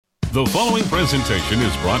The following presentation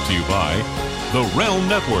is brought to you by The Realm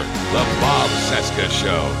Network. The Bob Cesca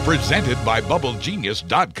Show, presented by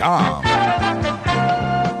BubbleGenius.com.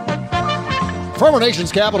 From our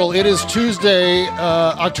nation's capital, it is Tuesday,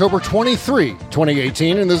 October 23,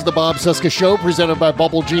 2018, and this is the Bob Cesca Show, presented by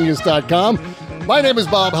BubbleGenius.com. My name is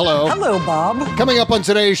Bob. Hello. Hello, Bob. Coming up on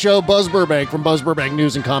today's show, Buzz Burbank from Buzz Burbank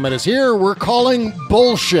News and Comment is here. We're calling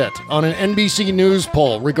bullshit on an NBC News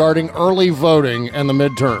poll regarding early voting and the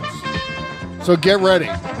midterms. So get ready.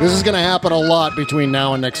 This is going to happen a lot between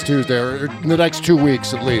now and next Tuesday, or in the next 2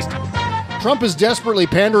 weeks at least. Trump is desperately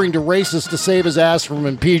pandering to racists to save his ass from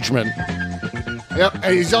impeachment. Yep,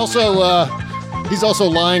 and he's also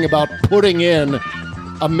lying about putting in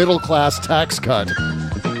a middle-class tax cut.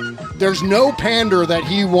 There's no pander that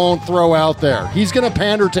he won't throw out there. He's going to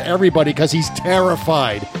pander to everybody because he's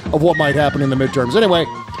terrified of what might happen in the midterms. Anyway,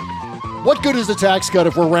 what good is the tax cut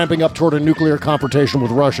if we're ramping up toward a nuclear confrontation with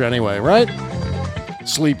Russia anyway, right?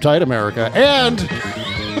 Sleep tight, America. And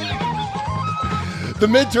the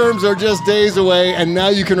midterms are just days away, and now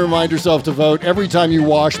you can remind yourself to vote every time you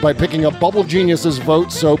wash by picking up Bubble Genius's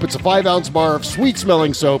Vote Soap. It's a 5-ounce bar of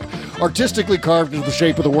sweet-smelling soap, artistically carved into the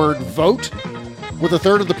shape of the word vote, with a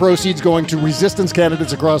third of the proceeds going to resistance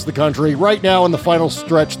candidates across the country. Right now in the final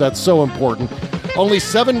stretch, that's so important. Only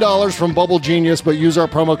 $7 from Bubble Genius, but use our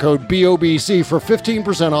promo code BOBC for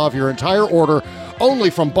 15% off your entire order,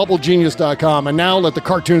 only from BubbleGenius.com. And now let the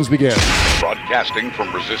cartoons begin. Broadcasting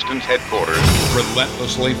from Resistance Headquarters,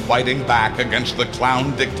 relentlessly fighting back against the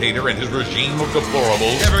clown dictator and his regime of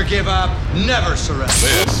deplorables. Never give up, never surrender.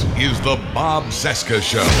 This is the Bob Cesca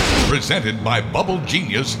Show, presented by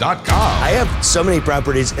BubbleGenius.com. I have so many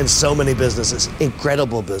properties and so many businesses,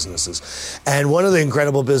 incredible businesses. And one of the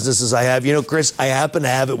incredible businesses I have, you know, Chris, I happen to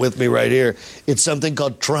have it with me right here. It's something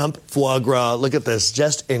called Trump Foie Gras. Look at this,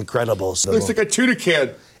 just incredible. Looks like a tuna can.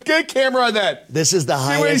 Get a camera on that. This is the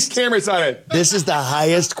highest. Cameras on it. This is the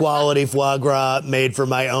highest quality foie gras made from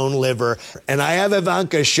my own liver. And I have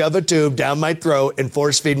Ivanka shove a tube down my throat and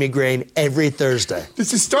force feed me grain every Thursday.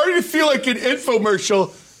 This is starting to feel like an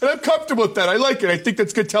infomercial, and I'm comfortable with that. I like it. I think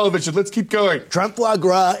that's good television. Let's keep going. Trump Foie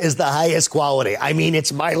Gras is the highest quality. I mean,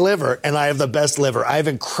 it's my liver, and I have the best liver. I have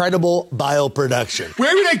incredible bile production.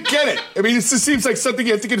 Where would I get it? I mean, this just seems like something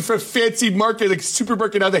you have to get from a fancy market, like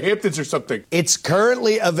supermarket out of the Hamptons or something. It's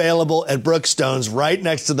currently available at Brookstone's right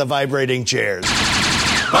next to the vibrating chairs.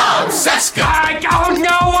 Bob Cesca! I don't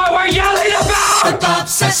know what we're yelling about! The Bob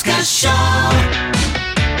Cesca Show.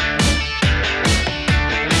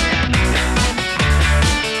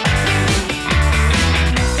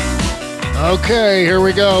 Okay, here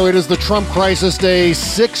we go. It is the Trump Crisis Day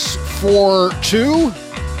 642,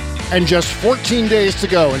 and just 14 days to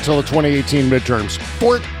go until the 2018 midterms.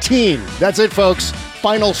 14. That's it, folks.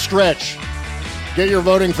 Final stretch. Get your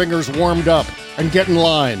voting fingers warmed up and get in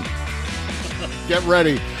line. Get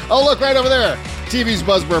ready. Oh, look, right over there. TV's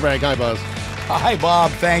Buzz Burbank. Hi, Buzz. Hi, Bob.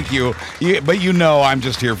 Thank you. But you know I'm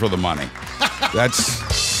just here for the money.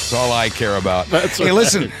 That's all I care about. That's hey, right.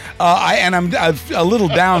 listen, I'm a little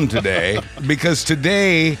down today because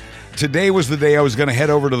today was the day I was going to head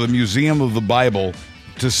over to the Museum of the Bible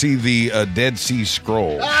to see the Dead Sea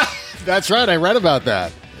Scrolls. That's right. I read about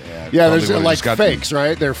that. Yeah, there's like fakes,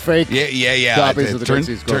 right? They're fake copies of the Dead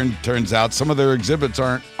Sea Scrolls. Turns out some of their exhibits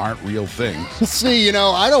aren't real things. See,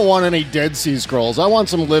 I don't want any Dead Sea Scrolls. I want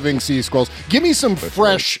some living Sea Scrolls. Give me some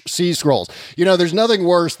fresh Sea Scrolls. There's nothing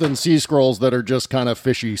worse than Sea Scrolls that are just kind of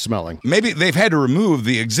fishy smelling. Maybe they've had to remove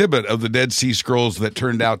the exhibit of the Dead Sea Scrolls that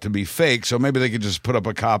turned out to be fake, so maybe they could just put up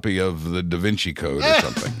a copy of the Da Vinci Code or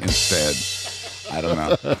something instead. I don't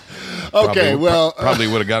know. Okay, probably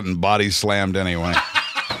would have gotten body slammed anyway.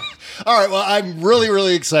 All right, well, I'm really,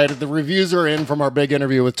 really excited. The reviews are in from our big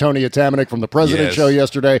interview with Tony Atamanuik from The President Show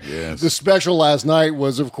yesterday. Yes. The special last night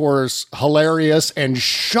was, of course, hilarious and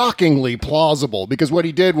shockingly plausible, because what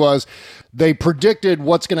he did was they predicted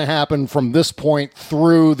what's going to happen from this point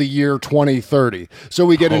through the year 2030. So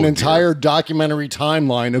we get an entire documentary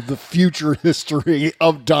timeline of the future history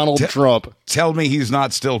of Donald Trump. Tell me he's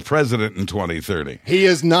not still president in 2030. He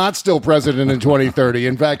is not still president in 2030.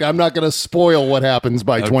 In fact, I'm not going to spoil what happens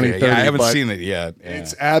by 2030. Yeah, I haven't seen it yet. Yeah.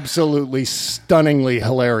 It's absolutely stunningly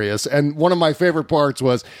hilarious. And one of my favorite parts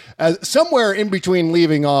was somewhere in between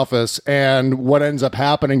leaving office and what ends up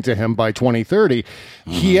happening to him by 2030,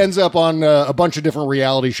 he ends up on a bunch of different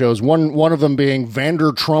reality shows. One of them being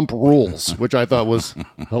Vander Trump Rules, which I thought was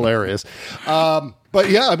hilarious. But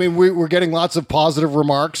yeah, I mean, we're getting lots of positive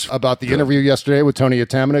remarks about the interview yesterday with Tony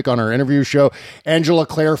Atamanuik on our interview show. Angela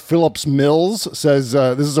Claire Phillips-Mills says,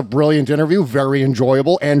 this is a brilliant interview, very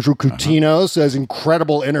enjoyable. Andrew Coutinho says,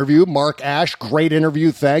 incredible interview. Mark Ash, great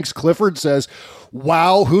interview, thanks. Clifford says,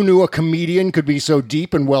 wow, who knew a comedian could be so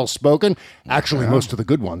deep and well-spoken? Actually, most of the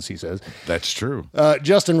good ones, he says. That's true.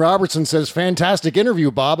 Justin Robertson says, fantastic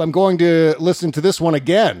interview, Bob. I'm going to listen to this one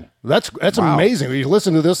again. That's wow. Amazing. You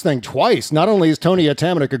listen to this thing twice. Not only is Tony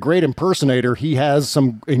Atamanuik a great impersonator, he has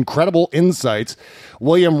some incredible insights.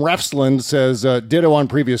 William Refsland says, ditto on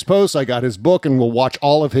previous posts. I got his book and will watch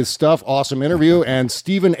all of his stuff. Awesome interview. And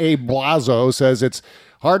Stephen A. Blazo says, it's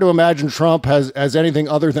hard to imagine Trump as anything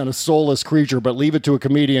other than a soulless creature, but leave it to a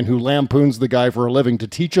comedian who lampoons the guy for a living to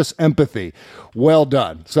teach us empathy. Well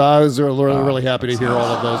done. So I was really happy to hear all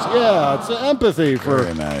of those. Yeah, it's empathy for...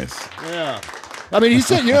 Very nice. Yeah. I mean, he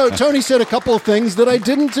said, Tony said a couple of things that I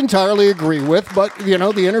didn't entirely agree with, but, the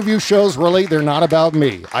interview shows really, they're not about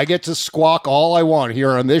me. I get to squawk all I want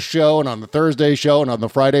here on this show and on the Thursday show and on the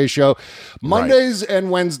Friday show. Mondays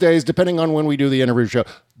and Wednesdays, depending on when we do the interview show,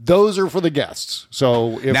 those are for the guests.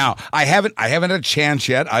 So now I haven't had a chance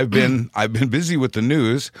yet. I've been busy with the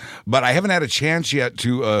news, but I haven't had a chance yet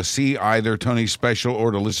to see either Tony's special or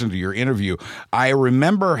to listen to your interview. I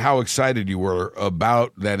remember how excited you were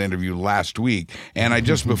about that interview last week, and I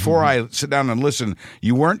just before I sit down and listen,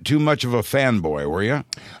 you weren't too much of a fanboy, were you?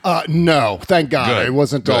 No, thank God. Good. I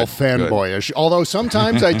wasn't all fanboyish. Although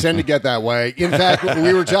sometimes I tend to get that way. In fact,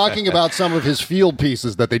 we were talking about some of his field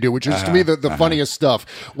pieces that they do, which is to me the funniest stuff.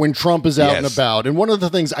 When Trump is out and about. And one of the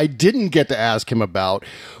things I didn't get to ask him about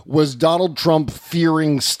was Donald Trump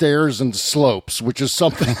fearing stairs and slopes, which is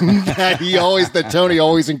something that Tony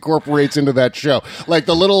always incorporates into that show. Like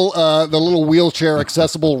the little wheelchair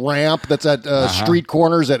accessible ramp that's at street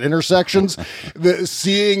corners at intersections.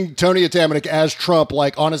 Seeing Tony Atamanuik as Trump,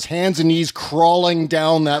 like on his hands and knees crawling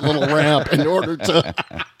down that little ramp in order to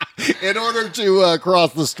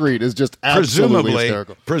cross the street is just absolutely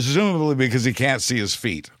hysterical. Presumably because he can't see his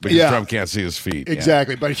feet. Because Trump can't see his feet.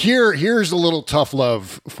 Exactly. Yeah. But here's a little tough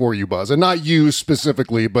love for you, Buzz. And not you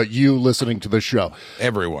specifically, but you listening to the show.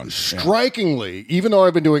 Everyone. Strikingly, even though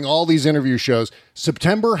I've been doing all these interview shows,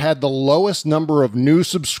 September had the lowest number of new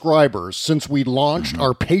subscribers since we launched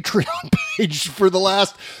our Patreon page for the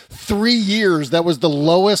last 3 years. That was the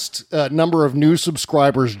lowest number of new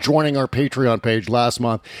subscribers joining our Patreon page last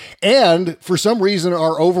month. And for some reason,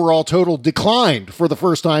 our overall total declined for the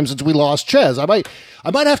first time since we lost Ches. I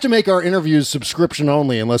might have to make our interviews subscription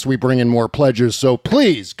only unless we bring in more pledges. So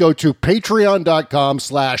please go to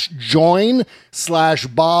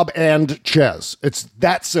patreon.com/join/Bob and Ches. It's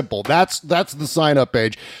that simple. That's the sign up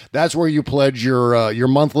page. That's where you pledge your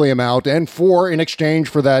monthly amount. And in exchange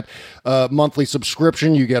for that monthly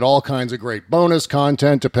subscription, you get all kinds of great bonus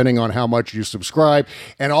content depending on how much you subscribe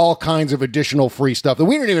and all kinds of additional free stuff that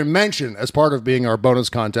we didn't even mention as part of being our bonus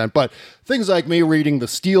content. But things like me reading the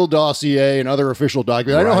Steele dossier and other official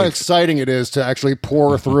documents. I know how exciting it is to actually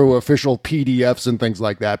pour through official PDFs and things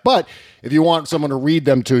like that. But if you want someone to read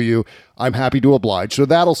them to you, I'm happy to oblige. So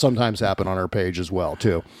that'll sometimes happen on our page as well,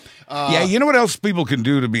 too. You know what else people can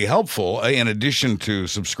do to be helpful, in addition to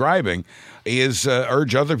subscribing, is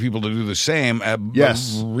urge other people to do the same.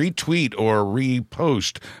 Retweet or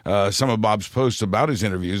repost some of Bob's posts about his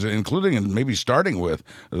interviews, including and maybe starting with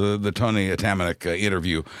the Tony Atamanuik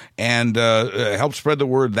interview, and help spread the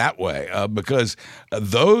word that way. Because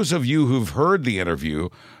those of you who've heard the interview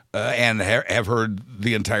and have heard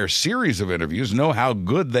the entire series of interviews know how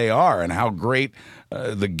good they are and how great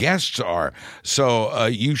the guests are. So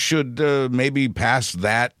you should maybe pass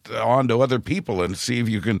that on to other people and see if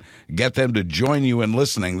you can get them to join you in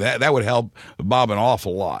listening. That would help Bob an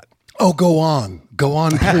awful lot. Oh, go on. Go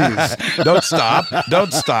on, please. Don't stop.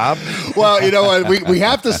 Well, you know what? We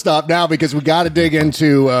have to stop now because we got to dig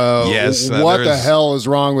into what the hell is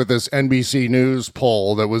wrong with this NBC News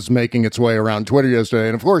poll that was making its way around Twitter yesterday.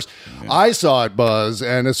 And of course, I saw it, Buzz.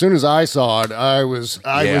 And as soon as I saw it, I was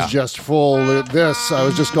just full of this. I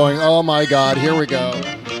was just going, oh my God, here we go.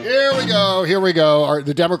 Are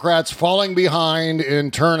the Democrats falling behind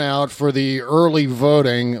in turnout for the early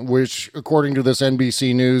voting, which, according to this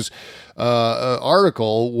NBC News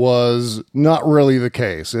article, was not really the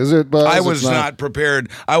case, is it, Buzz? I was not prepared.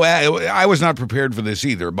 I was not prepared for this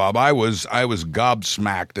either, Bob. I was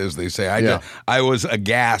gobsmacked, as they say. I was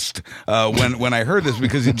aghast when I heard this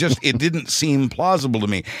because it didn't seem plausible to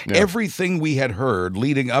me. Yeah. Everything we had heard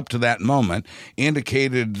leading up to that moment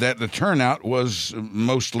indicated that the turnout was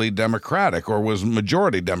mostly Democratic or was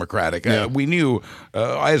majority Democratic. Yeah. We knew,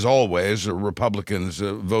 as always, Republicans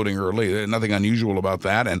voting early. Nothing unusual about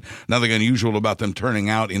that, and nothing unusual about them turning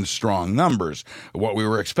out in strong numbers. What we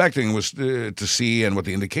were expecting was to see, and what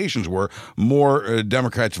the indications were, more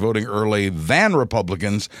Democrats voting early than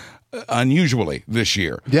Republicans, unusually this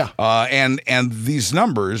year. Yeah. And these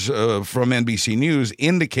numbers from NBC News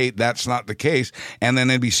indicate that's not the case. And then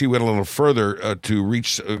NBC went a little further to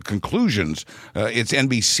reach conclusions. It's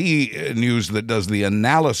NBC News that does the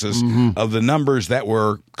analysis of the numbers that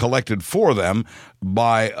were collected for them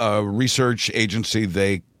by a research agency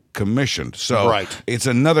they commissioned. So it's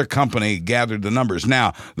another company gathered the numbers.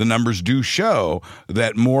 Now, the numbers do show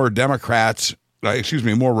that more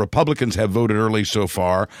Republicans have voted early so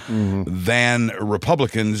far than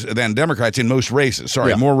Democrats in most races.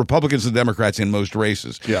 More Republicans than Democrats in most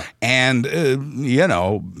races. Yeah. And,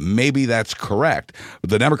 maybe that's correct.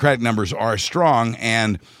 The Democratic numbers are strong,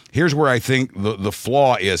 and here's where I think the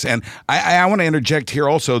flaw is. And I want to interject here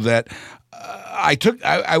also that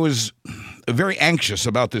I was very anxious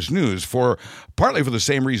about this news partly for the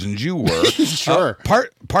same reasons you were. Sure.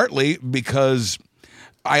 Partly because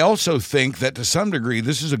I also think that to some degree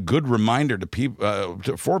this is a good reminder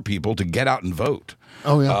for people to get out and vote.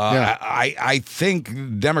 Oh, yeah. I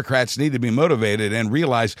think Democrats need to be motivated and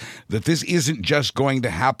realize that this isn't just going to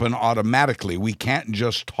happen automatically. We can't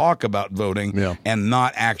just talk about voting and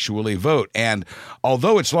not actually vote. And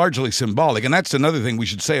although it's largely symbolic, and that's another thing we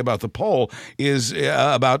should say about the poll, is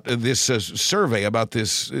about this survey, about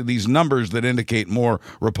these numbers that indicate more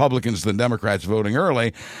Republicans than Democrats voting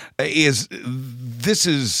early, this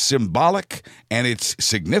is symbolic and it's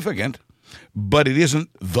significant. But it isn't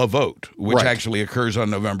the vote, which actually occurs on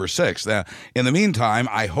November 6th. Now, in the meantime,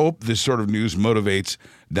 I hope this sort of news motivates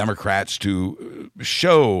Democrats to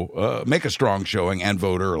make a strong showing and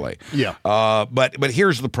vote early. Yeah. But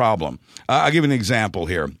here's the problem. I'll give you an example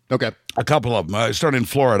here. Okay. A couple of them. Starting in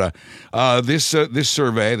Florida. This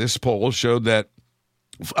survey, this poll showed that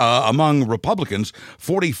among Republicans,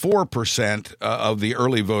 44% of the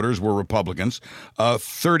early voters were Republicans.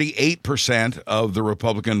 38% of the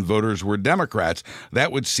Republican voters were Democrats.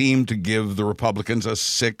 That would seem to give the Republicans a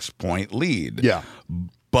 6-point lead. Yeah.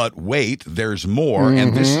 But wait, there's more,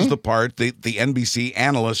 and this is the part that the NBC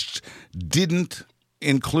analysts didn't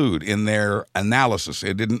include in their analysis.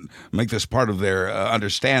 It didn't make this part of their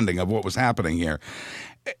understanding of what was happening here.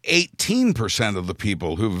 18% of the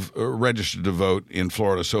people who've registered to vote in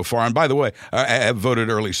Florida so far, and by the way, have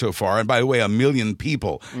voted early so far, and by the way, 1 million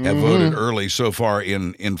people have voted early so far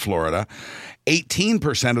in Florida.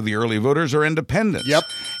 18% of the early voters are independents. Yep.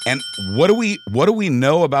 And what do we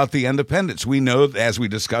know about the independents? We know, as we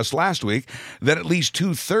discussed last week, that at least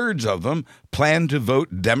 2/3 of them plan to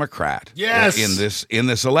vote Democrat. Yes. in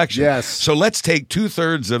this election. Yes. So let's take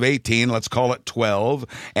 2/3 of 18, let's call it 12,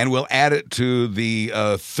 and we'll add it to the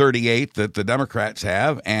 38 that the Democrats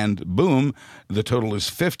have, and boom, the total is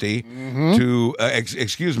 50 to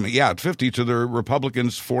 50 to the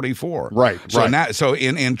Republicans 44. Right. So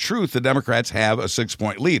in truth, the Democrats have a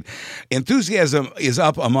 6-point lead. Enthusiasm is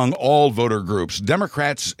up among all voter groups.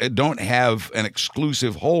 Democrats don't have an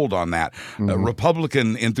exclusive hold on that.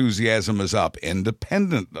 Republican enthusiasm is up.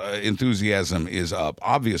 Independent enthusiasm is up,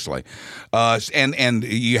 obviously. And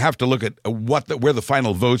you have to look at where the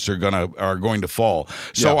final votes are going to fall.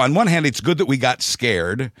 So on one hand, it's good that we got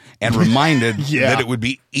scared and reminded that it would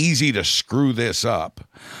be easy to screw this up,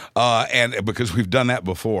 and because we've done that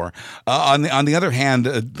before. On the other hand,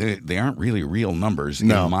 they aren't really real numbers, in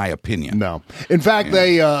my opinion. No. In fact,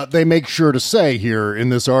 they make sure to say here in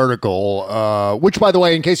this article, which, by the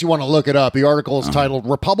way, in case you want to look it up, the article is titled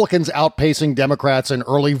 "Republicans Outpacing Democrats in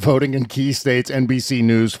Early Voting in Key States." NBC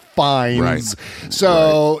News finds. Right.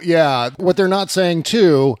 So, what they're not saying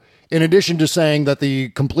too, in addition to saying that the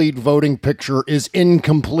complete voting picture is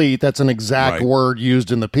incomplete, that's an exact word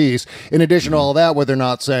used in the piece. In addition to all that, what they're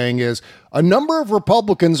not saying is a number of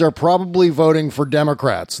Republicans are probably voting for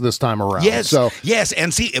Democrats this time around. Yes,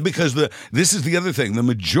 and see, because this is the other thing, the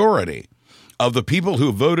majority of the people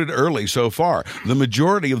who voted early so far, the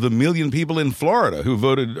majority of the 1 million people in Florida who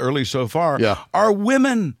voted early so far are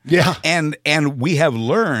women. Yeah. And we have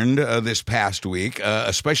learned this past week,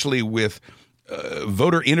 especially with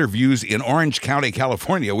voter interviews in Orange County,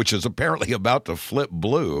 California, which is apparently about to flip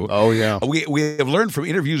blue. Oh, yeah. We have learned from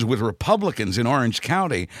interviews with Republicans in Orange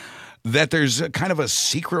County that there's kind of a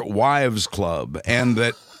secret wives club, and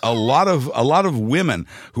that a lot of women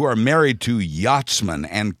who are married to yachtsmen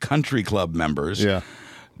and country club members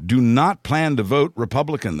do not plan to vote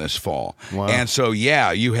Republican this fall. Wow. And so,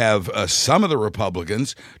 you have some of the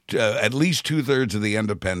Republicans, at least 2/3 of the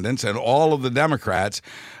independents, and all of the Democrats.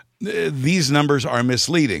 These numbers are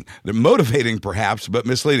misleading. They're motivating, perhaps, but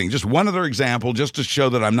misleading. Just one other example, just to show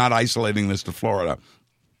that I'm not isolating this to Florida.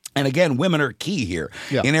 And again, women are key here.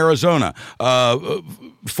 Yeah. In Arizona,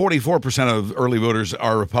 44% of early voters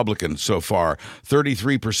are Republicans so far.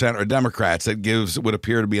 33% are Democrats. That would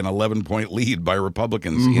appear to be an 11-point lead by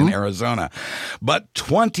Republicans in Arizona. But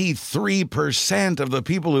 23% of the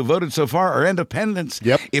people who voted so far are independents.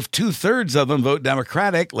 Yep. If 2/3 of them vote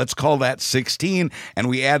Democratic, let's call that 16, and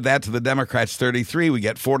we add that to the Democrats' 33, we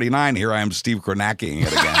get 49. Here I am, Steve Kornacking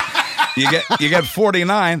it again. You get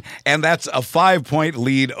 49, and that's a 5-point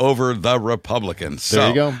lead over the Republicans. There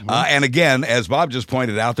you go. And again, as Bob just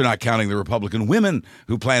pointed out, they're not counting the Republican women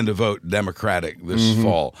who plan to vote Democratic this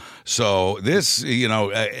fall. So this,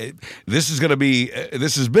 this is going to be.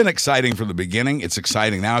 This has been exciting from the beginning. It's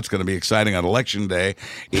exciting now. It's going to be exciting on Election Day.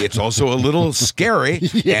 It's also a little scary.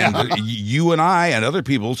 Yeah. And you and I and other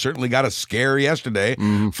people certainly got a scare yesterday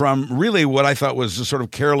from really what I thought was a sort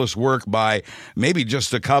of careless work by maybe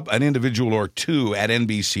just an individual or two at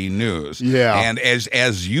NBC News. Yeah. And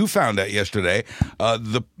as you found out yesterday, at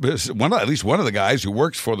least one of the guys who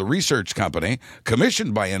works for the research company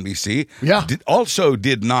commissioned by NBC also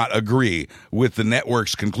did not agree with the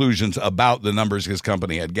network's conclusions about the numbers his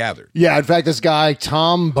company had gathered. Yeah, in fact, this guy,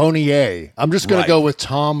 Tom Bonnier, I'm just going to go with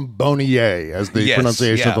Tom Bonnier as the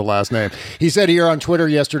pronunciation of the last name. He said here on Twitter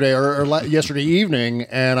yesterday or yesterday evening,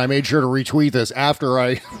 and I made sure to retweet this after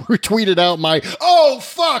I retweeted out my "oh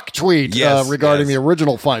fuck" tweet regarding the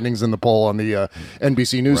original findings in the poll on the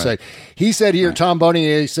NBC News site. He said here, Tom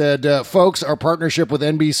Bonnier said, folks, our partnership with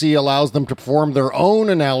NBC allows them to perform their own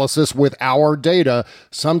analysis with our data.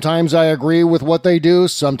 Sometimes I agree with what they do,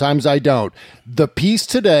 sometimes I don't. The piece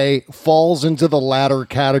today falls into the latter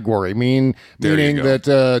category, meaning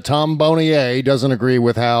that Tom Bonnier doesn't agree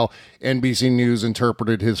with how NBC News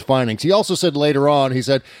interpreted his findings. He also said later on, he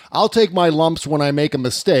said, I'll take my lumps when I make a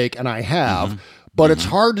mistake, and I have. But it's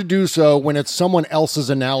hard to do so when it's someone else's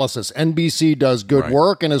analysis. NBC does good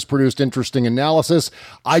work and has produced interesting analysis.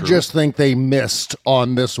 I just think they missed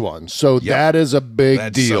on this one. So that is a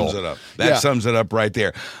big deal. Sums it up. That sums it up right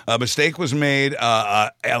there. A mistake was made.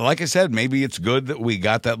 Like I said, maybe it's good that we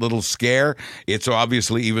got that little scare. It's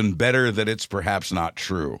obviously even better that it's perhaps not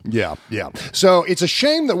true. Yeah. So it's a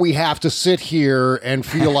shame that we have to sit here and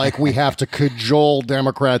feel like we have to cajole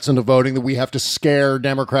Democrats into voting, that we have to scare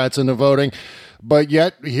Democrats into voting. But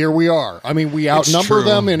yet, here we are. I mean, we outnumber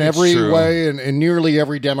them in every way, in nearly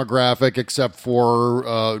every demographic, except for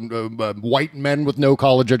white men with no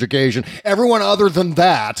college education. Everyone other than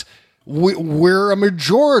that, we're a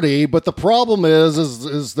majority. But the problem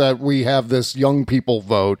is that we have this young people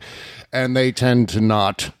vote, and they tend to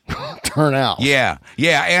not turn out. Yeah.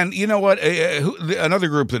 And you know what? Another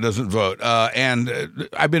group that doesn't vote, and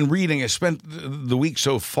I've been reading, I spent the week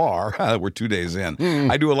so far, we're 2 days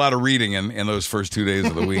in. I do a lot of reading in those first 2 days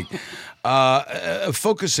of the week,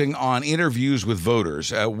 focusing on interviews with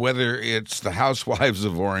voters, whether it's the housewives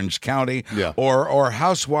of Orange County or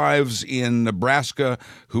housewives in Nebraska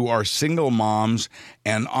who are single moms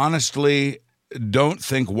and honestly don't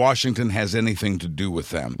think Washington has anything to do with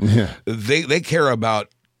them. Yeah. They care about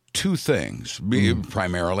two things,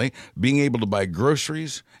 primarily, being able to buy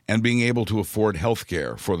groceries and being able to afford health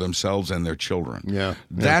care for themselves and their children. Yeah.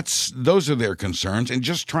 Those are their concerns, and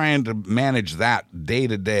just trying to manage that day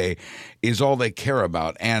to day is all they care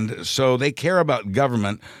about. And so they care about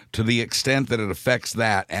government to the extent that it affects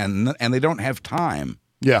that, and they don't have time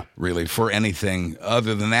really for anything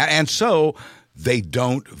other than that. And so they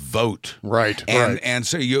don't vote. Right. And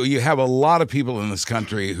so you have a lot of people in this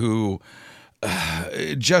country who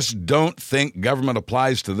just don't think government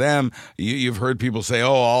applies to them. You've heard people say,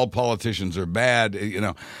 "Oh, all politicians are bad."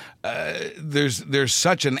 There's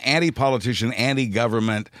such an anti-politician,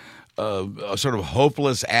 anti-government, sort of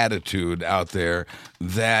hopeless attitude out there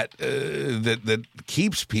that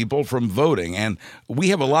keeps people from voting. And we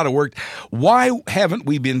have a lot of work. Why haven't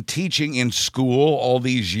we been teaching in school all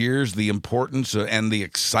these years the importance and the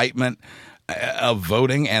excitement of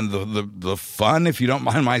voting and the fun, if you don't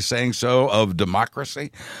mind my saying so, of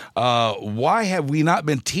democracy? Why have we not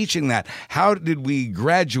been teaching that? How did we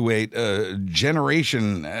graduate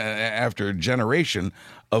generation after generation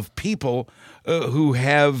of people who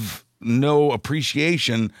have no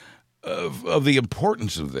appreciation of the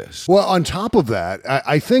importance of this? Well, on top of that,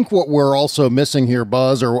 I think what we're also missing here,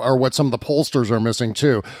 Buzz, or what some of the pollsters are missing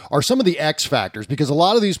too, are some of the X factors, because a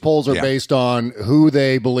lot of these polls are based on who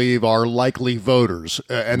they believe are likely voters,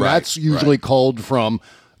 and that's usually culled from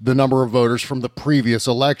the number of voters from the previous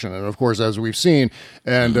election. And of course, as we've seen,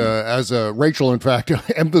 and as Rachel, in fact,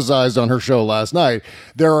 emphasized on her show last night,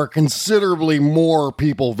 there are considerably more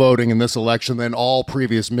people voting in this election than all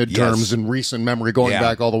previous midterms in recent memory, going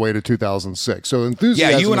back all the way to 2006. So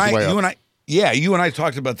enthusiasm is way up. Yeah, you and I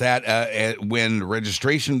talked about that when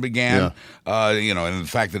registration began, and the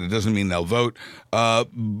fact that it doesn't mean they'll vote.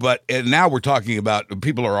 But now we're talking about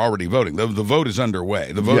people are already voting. The vote is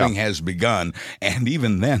underway. The voting has begun. And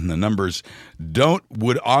even then, the numbers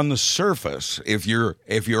would on the surface, if you're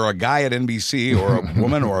a guy at NBC or a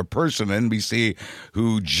woman or a person at NBC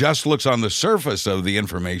who just looks on the surface of the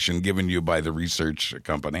information given you by the research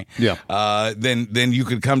company, then you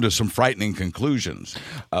could come to some frightening conclusions.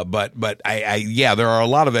 But there are a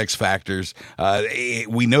lot of X factors.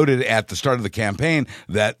 We noted at the start of the campaign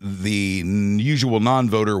that the usual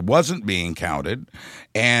non-voter wasn't being counted,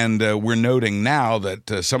 and we're noting now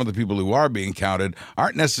that some of the people who are being counted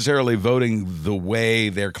aren't necessarily voting the way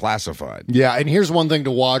they're classified. Yeah, and here's one thing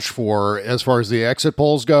to watch for as far as the exit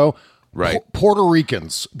polls go. Right. Puerto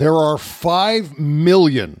Ricans. There are 5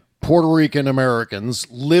 million Puerto Rican Americans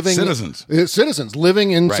living citizens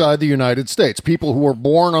living inside the United States, people who were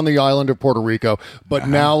born on the island of Puerto Rico but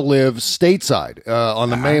now live stateside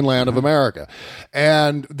on the mainland of America.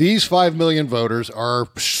 And these 5 million voters are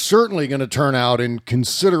certainly going to turn out in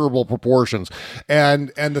considerable proportions.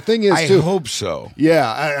 And the thing is, I hope so.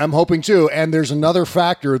 Yeah, I'm hoping too. And there's another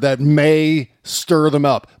factor that may stir them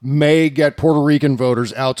up, may get Puerto Rican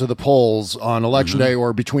voters out to the polls on election day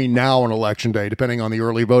or between now and election day, depending on the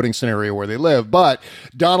early voting scenario where they live. But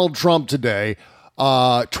Donald Trump today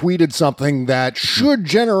tweeted something that should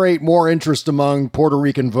generate more interest among Puerto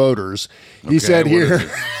Rican voters. He said here,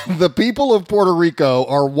 the people of Puerto Rico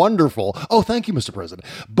are wonderful. Oh, thank you, Mr. President.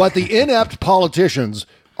 But the inept politicians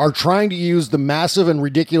are trying to use the massive and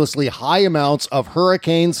ridiculously high amounts of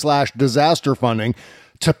hurricane/disaster funding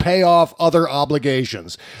to pay off other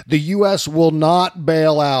obligations. The U.S. will not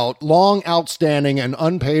bail out long outstanding and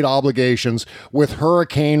unpaid obligations with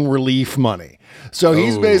hurricane relief money. So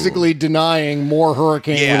he's basically denying more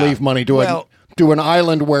hurricane relief money to an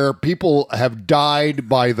island where people have died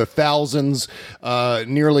by the thousands,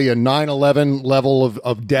 nearly a 9/11 level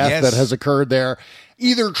of death that has occurred there.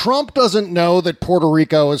 Either Trump doesn't know that Puerto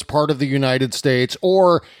Rico is part of the United States,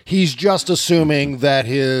 or he's just assuming that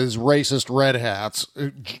his racist red hats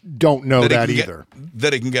don't know that either.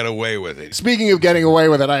 That he can get away with it. Speaking of getting away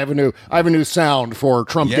with it, I have a new sound for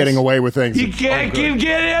Trump getting away with things. You can't keep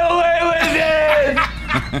getting away with it.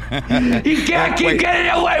 You can't keep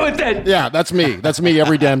getting away with it. Yeah, that's me. That's me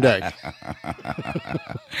every damn day.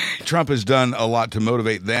 Trump has done a lot to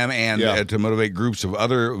motivate them and to motivate groups of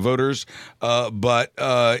other voters, but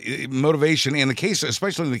motivation in the case,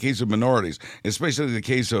 especially in the case of minorities, especially in the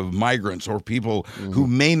case of migrants or people who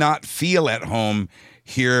may not feel at home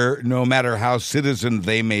here, no matter how citizen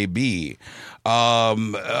they may be. A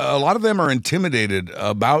lot of them are intimidated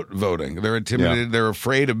about voting. They're intimidated. Yeah. They're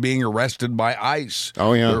afraid of being arrested by ICE.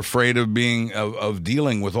 Oh, yeah. They're afraid of being of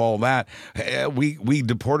dealing with all that. We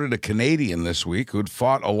deported a Canadian this week who'd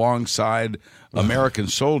fought alongside American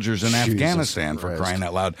soldiers in Afghanistan, for crying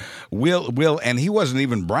out loud. And he wasn't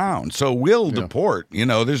even brown, so we'll deport. You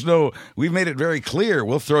know, we've made it very clear,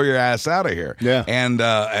 we'll throw your ass out of here. Yeah. And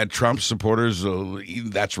at Trump supporters,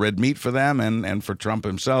 that's red meat for them, and for Trump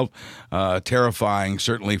himself, terrifying,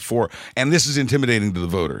 certainly and this is intimidating to the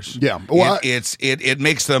voters. Yeah. Well, it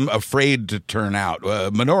makes them afraid to turn out. All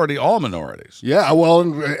minorities. Yeah,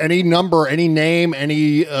 well, any number, any name,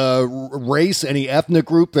 any race, any ethnic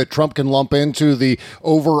group that Trump can lump into the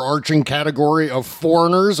overarching category of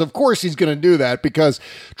foreigners, of course he's going to do that, because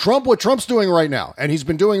what Trump's doing right now, and he's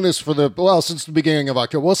been doing this since the beginning of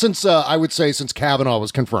October, since Kavanaugh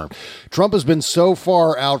was confirmed. Trump has been so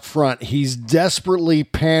far out front, he's desperately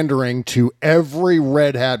pandering to every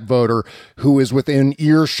red hat voter who is within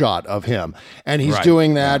earshot of him. And he's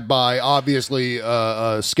doing that by obviously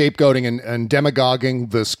scapegoating and demagoguing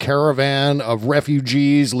this caravan of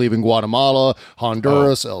refugees leaving Guatemala,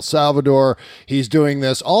 Honduras, El Salvador. He's doing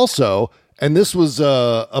this also, and this was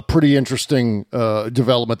a pretty interesting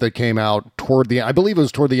development that came out I believe it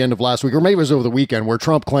was toward the end of last week, or maybe it was over the weekend, where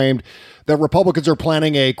Trump claimed that Republicans are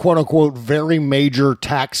planning a quote-unquote very major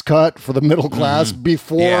tax cut for the middle class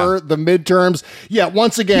before the midterms. Yeah,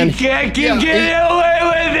 once again, you can't keep getting away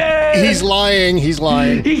with it. He's lying. He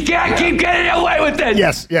can't keep getting away with it.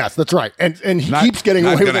 Yes, that's right. And he keeps getting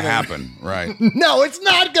away with it. Not going to happen, right? No, it's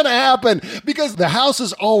not going to happen, because the House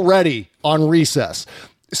is already on recess.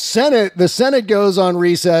 The Senate goes on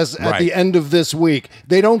recess at the end of this week.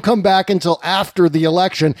 They don't come back until after the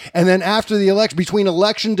election. And then after the election, between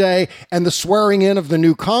election day and the swearing in of the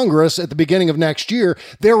new Congress at the beginning of next year,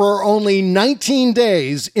 there are only 19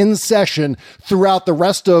 days in session throughout the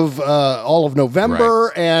rest of all of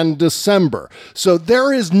November and December. So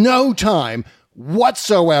there is no time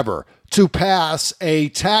whatsoever to pass a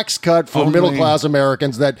tax cut for middle-class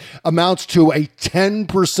Americans that amounts to a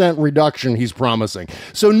 10% reduction he's promising.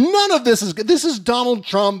 So none of this is Donald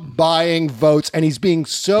Trump buying votes, and he's being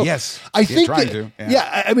so... Yes, I think trying that, to.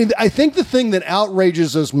 Yeah, I mean, I think the thing that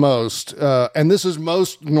outrages us most, and this is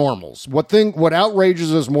most normals, what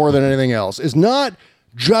outrages us more than anything else is not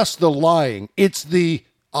just the lying, it's the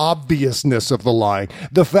obviousness of the lying.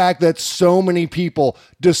 The fact that so many people,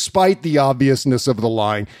 despite the obviousness of the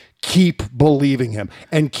lying, keep believing him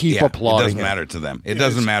and keep applauding him. It doesn't matter to them. It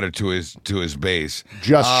doesn't matter to his base.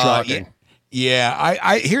 Just shocking. Yeah,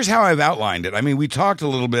 I here's how I've outlined it. I mean, we talked a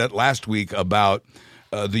little bit last week about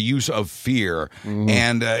the use of fear,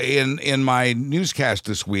 and in my newscast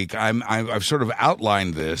this week, I've sort of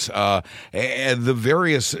outlined this. And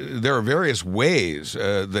there are various ways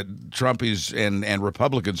that Trump is and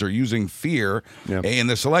Republicans are using fear in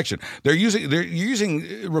this election.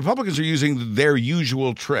 Republicans are using their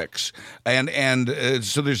usual tricks, and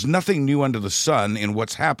so there's nothing new under the sun in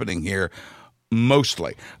what's happening here.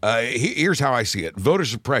 Mostly. Here's how I see it. Voter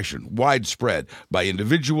suppression, widespread by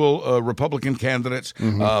individual Republican candidates,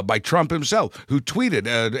 by Trump himself, who tweeted,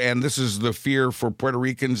 and this is the fear for Puerto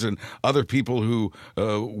Ricans and other people who,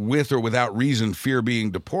 with or without reason, fear being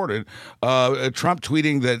deported. Trump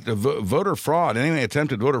tweeting that voter fraud, any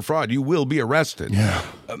attempted voter fraud, you will be arrested. Yeah.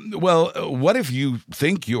 Well, what if you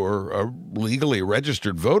think you're a legally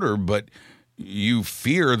registered voter, but you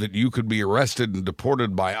fear that you could be arrested and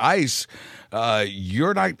deported by ICE?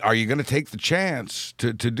 You're not. Are you going to take the chance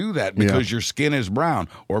to do that because your skin is brown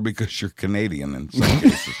or because you're Canadian in some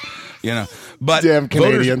cases? But damn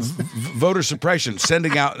Canadians. Voter suppression,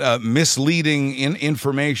 sending out misleading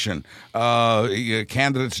information.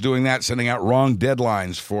 Candidates doing that, sending out wrong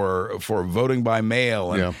deadlines for voting by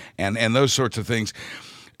mail and those sorts of things.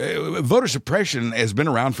 Voter suppression has been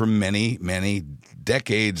around for many, many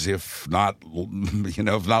decades, if not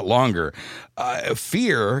longer.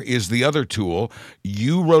 Fear is the other tool.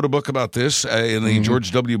 You wrote a book about this in the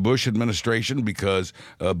George W. Bush administration because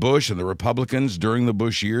Bush and the Republicans during the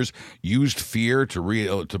Bush years used fear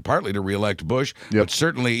partly to reelect Bush, but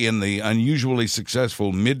certainly in the unusually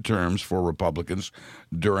successful midterms for Republicans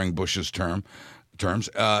during Bush's terms.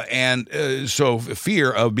 So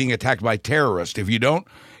fear of being attacked by terrorists. If you don't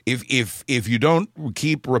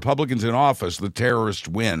keep Republicans in office, the terrorists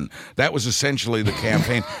win. That was essentially the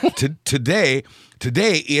campaign. Today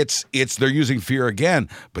it's they're using fear again,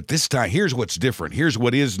 but this time here's what's different. Here's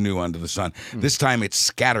what is new under the sun. This time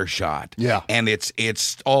it's scattershot. Yeah, and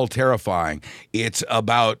it's all terrifying. It's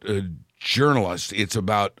about journalists. It's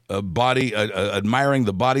about admiring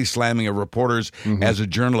the body slamming of reporters as a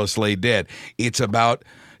journalist lay dead. It's about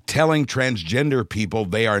telling transgender people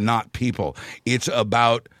they are not people. It's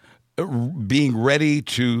about being ready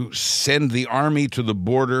to send the army to the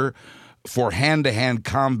border for hand-to-hand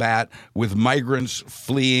combat with migrants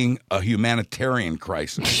fleeing a humanitarian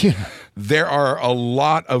crisis. There are a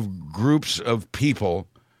lot of groups of people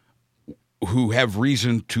who have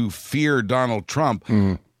reason to fear Donald Trump,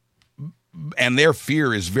 and their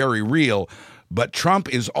fear is very real. But Trump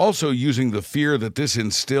is also using the fear that this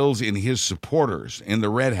instills in his supporters, in the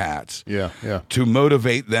red hats, to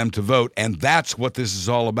motivate them to vote. And that's what this is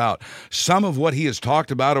all about. Some of what he has talked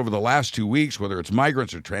about over the last 2 weeks, whether it's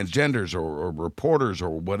migrants or transgenders or reporters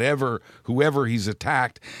or whoever he's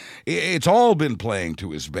attacked, it's all been playing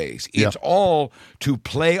to his base. It's all to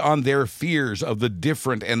play on their fears of the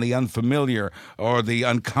different and the unfamiliar or the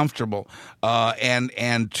uncomfortable, and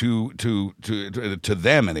to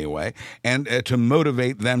them anyway, and to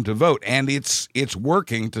motivate them to vote. And it's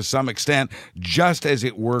working to some extent, just as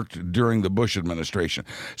it worked during the Bush administration.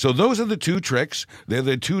 So those are the two tricks. They're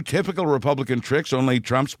the two typical Republican tricks, only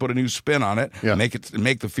Trump's put a new spin on it,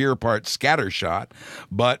 make the fear part scattershot.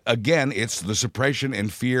 But again, it's the suppression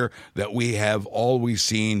and fear that we have always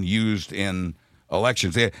seen used in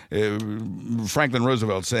elections. Franklin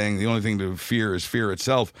Roosevelt saying the only thing to fear is fear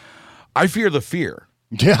itself. I fear the fear.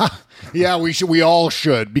 Yeah, we all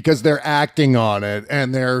should, because they're acting on it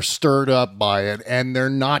and they're stirred up by it and they're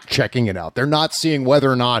not checking it out. They're not seeing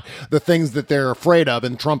whether or not the things that they're afraid of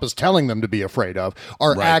and Trump is telling them to be afraid of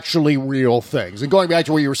are actually real things. And going back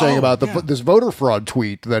to what you were saying about this voter fraud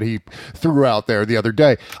tweet that he threw out there the other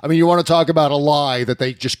day. I mean, you want to talk about a lie that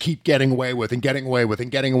they just keep getting away with and getting away with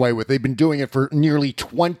and getting away with. They've been doing it for nearly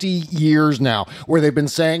 20 years now, where they've been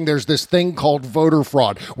saying there's this thing called voter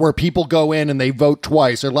fraud, where people go in and they vote twice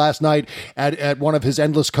twice. Or last night at one of his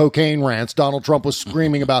endless cocaine rants, Donald Trump was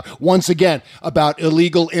screaming once again about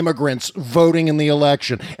illegal immigrants voting in the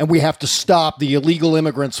election. And we have to stop the illegal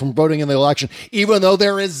immigrants from voting in the election, even though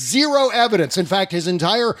there is zero evidence. In fact, his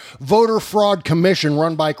entire voter fraud commission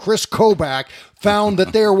run by Chris Kobach found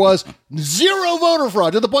that there was zero voter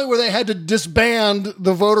fraud, to the point where they had to disband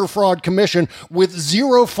the voter fraud commission with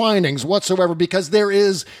zero findings whatsoever, because there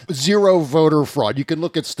is zero voter fraud. You can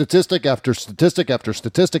look at statistic after statistic after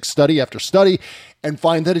statistic, study after study, and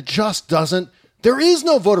find that it just doesn't. There is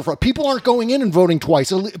no voter fraud. People aren't going in and voting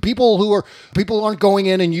twice. People aren't going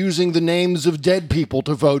in and using the names of dead people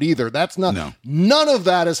to vote either. That's not. No. None of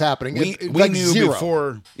that is happening. We knew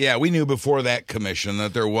zero. We knew before that commission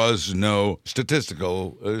that there was no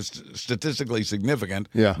statistically significant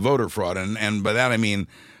voter fraud, and by that I mean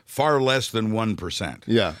far less than 1%.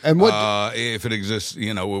 Yeah, and what if it exists?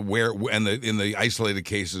 Where and in the isolated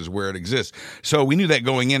cases where it exists. So we knew that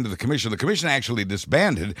going into the commission. The commission actually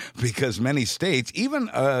disbanded because many states, even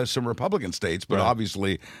some Republican states, but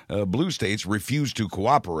obviously blue states, refused to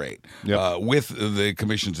cooperate with the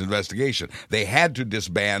commission's investigation. They had to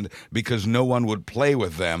disband because no one would play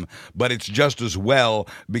with them. But it's just as well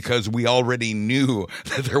because we already knew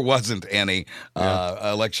that there wasn't any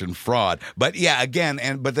election fraud. But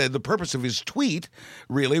the purpose of his tweet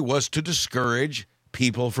really was to discourage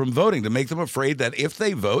people from voting, to make them afraid that if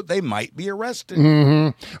they vote, they might be arrested.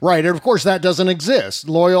 Mm-hmm. Right. And of course, that doesn't exist.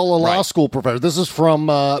 Loyola Law School professor. This is from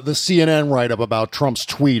the CNN write-up about Trump's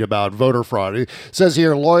tweet about voter fraud. It says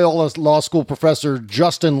here, Loyola Law School professor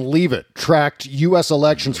Justin Leavitt tracked U.S.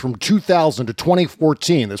 elections from 2000 to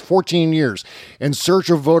 2014. That's 14 years in search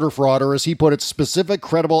of voter fraud, or as he put it, specific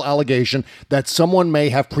credible allegation that someone may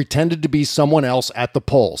have pretended to be someone else at the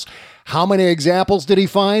polls. How many examples did he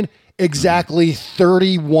find? Exactly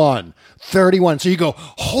 31. 31. So you go,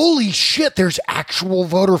 holy shit, there's actual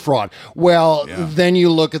voter fraud. Well, then you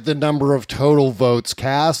look at the number of total votes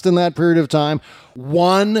cast in that period of time.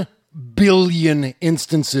 1 billion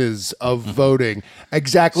instances of voting.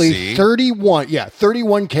 Exactly 31. Yeah,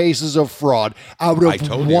 31 cases of fraud out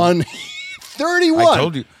of 1.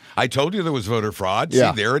 31. I told you there was voter fraud.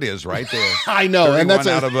 Yeah. See, there it is right there. I know. And that's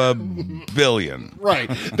out of a billion.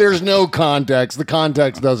 Right. There's no context. The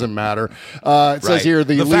context doesn't matter. It says here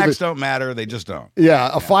the facts don't matter. They just don't.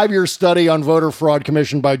 Yeah. A 5-year study on voter fraud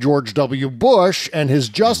commissioned by George W. Bush and his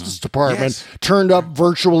Justice Department turned up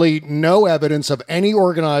virtually no evidence of any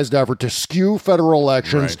organized effort to skew federal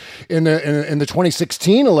elections. In the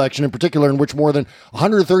 2016 election in particular, in which more than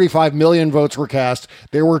 135 million votes were cast,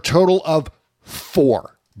 there were a total of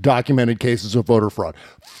 4 documented cases of voter fraud.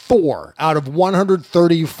 4 out of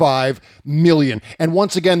 135 million. And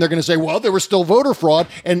once again, they're going to say, well, there was still voter fraud.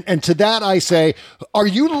 And to that I say, are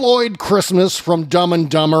you Lloyd Christmas from Dumb and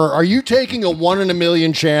Dumber? Are you taking a 1 in a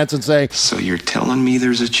million chance and saying, so you're telling me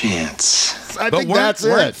there's a chance? I think that's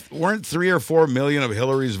it. Weren't 3 or 4 million of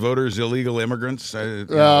Hillary's voters illegal immigrants?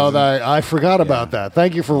 I forgot about that.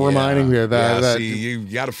 Thank you for reminding me of that. See, you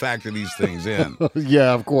got to factor these things in.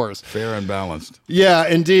 Yeah, of course. Fair and balanced. Yeah,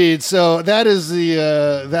 indeed. So that is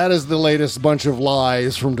the latest bunch of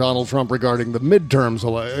lies from Donald Trump regarding the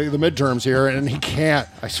midterms here, and he can't.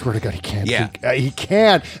 I swear to God, he can't. Yeah. He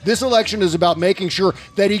can't. This election is about making sure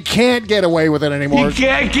that he can't get away with it anymore. He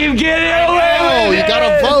can't keep getting away with it. You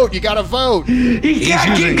gotta vote. You gotta vote. He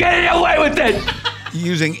can't keep getting away with it.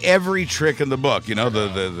 Using every trick in the book,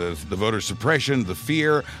 the voter suppression, the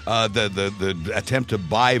fear, the attempt to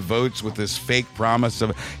buy votes with this fake promise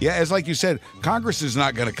of, it's like you said, Congress is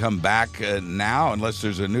not going to come back now unless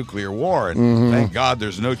there's a nuclear war, and thank God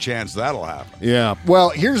there's no chance that'll happen. Yeah. Well,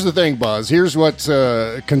 here's the thing, Buzz. Here's what's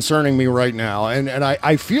concerning me right now, and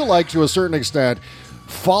I feel like to a certain extent,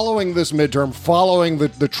 following this midterm, following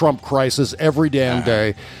the Trump crisis every damn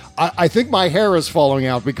day, I think my hair is falling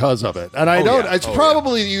out because of it. And I don't, it's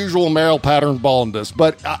probably the usual male pattern baldness,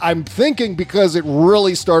 but I'm thinking because it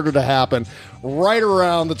really started to happen right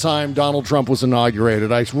around the time Donald Trump was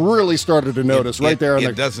inaugurated. I really started to notice it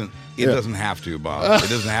doesn't have to, Bob. It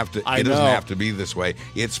doesn't have to. It doesn't have to be this way.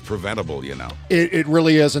 It's preventable, It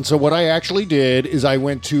really is. And so what I actually did is I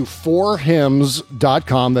went to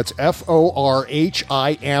forhims.com. That's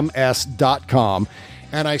FORHIMS.com.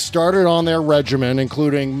 And I started on their regimen,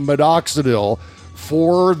 including minoxidil,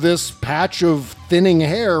 for this patch of thinning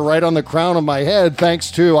hair right on the crown of my head,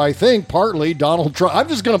 thanks to, I think, partly Donald Trump. I'm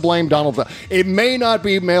just going to blame Donald Trump. It may not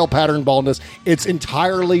be male pattern baldness. It's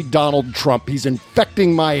entirely Donald Trump. He's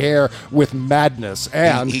infecting my hair with madness.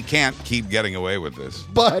 And he can't keep getting away with this.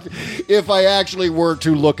 But if I actually were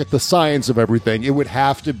to look at the science of everything, it would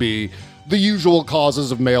have to be the usual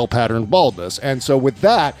causes of male pattern baldness. And so with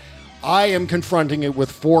that, I am confronting it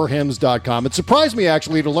with 4hims.com. It surprised me,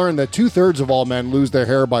 actually, to learn that 2/3 of all men lose their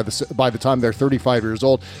hair by the time they're 35 years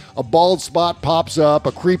old. A bald spot pops up,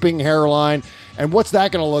 a creeping hairline, and what's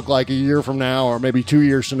that going to look like a year from now or maybe 2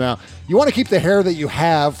 years from now? You want to keep the hair that you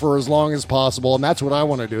have for as long as possible, and that's what I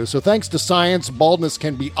want to do. So thanks to science, baldness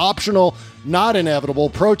can be optional, not inevitable.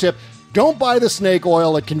 Pro tip, don't buy the snake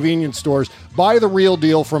oil at convenience stores. Buy the real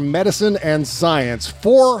deal from medicine and science.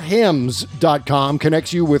 4hims.com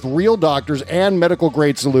connects you with real doctors and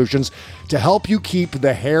medical-grade solutions to help you keep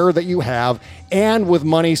the hair that you have and with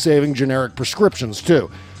money-saving generic prescriptions,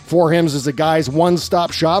 too. 4hims is a guy's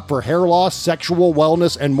one-stop shop for hair loss, sexual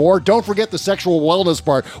wellness, and more. Don't forget the sexual wellness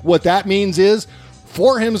part. What that means is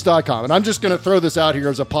 4hims.com. And I'm just going to throw this out here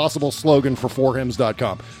as a possible slogan for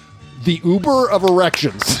 4hims.com. The Uber of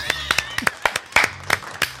erections.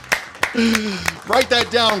 Write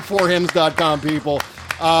that down, 4hims.com, people.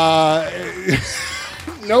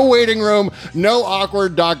 No waiting room, no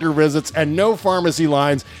awkward doctor visits, and no pharmacy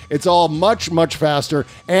lines. It's all much, much faster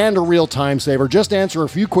and a real time saver. Just answer a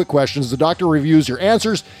few quick questions. The doctor reviews your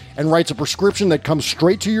answers and writes a prescription that comes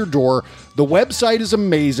straight to your door. The website is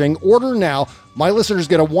amazing. Order now. My listeners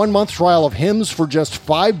get a 1-month trial of Hims for just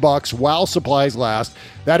 $5 while supplies last.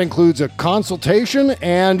 That includes a consultation,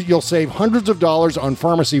 and you'll save hundreds of dollars on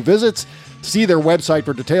pharmacy visits. See their website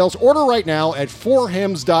for details. Order right now at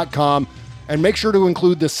 4hims.com. And make sure to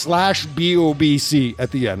include the /BOBC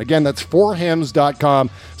at the end. Again, that's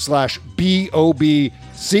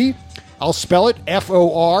 4hims.com/BOBC. I'll spell it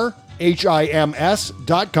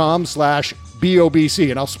FORHIMS.com/BOBC.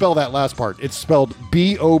 And I'll spell that last part. It's spelled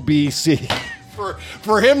BOBC.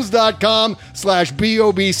 For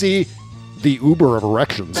hims.com/BOBC, the Uber of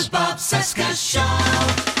erections. The Bob Cesca Show.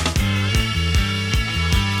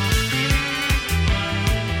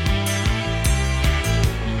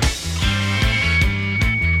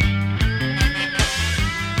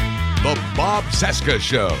 The Bob Cesca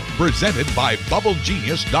Show, presented by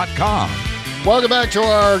BubbleGenius.com. Welcome back to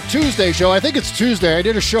our Tuesday show. I think it's Tuesday. I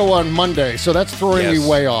did a show on Monday, so that's throwing me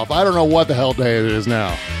way off. I don't know what the hell day it is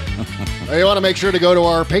now. You want to make sure to go to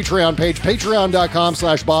our Patreon page,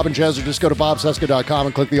 patreon.com/Bob and Jez, or just go to bobcesca.com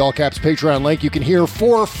and click the all-caps Patreon link. You can hear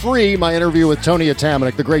for free my interview with Tony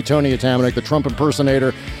Atamanuik, the great Tony Atamanuik, the Trump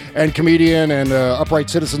impersonator and comedian and Upright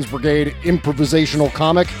Citizens Brigade improvisational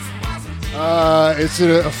comic. It's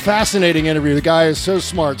a fascinating interview. The guy is so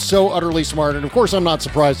smart, so utterly smart. And, of course, I'm not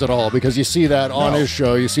surprised at all because you see that on his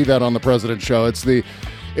show. You see that on the President's show. It's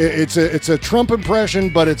a Trump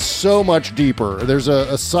impression, but it's so much deeper. There's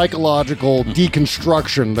a psychological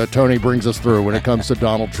deconstruction that Tony brings us through when it comes to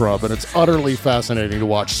Donald Trump, and it's utterly fascinating to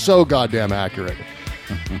watch. So goddamn accurate.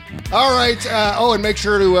 All right. And make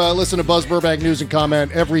sure to listen to Buzz Burbank News and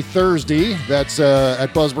Comment every Thursday. That's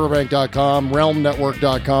at buzzburbank.com,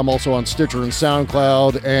 realmnetwork.com, also on Stitcher and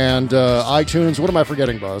SoundCloud, and iTunes. What am I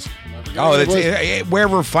forgetting, Buzz? That's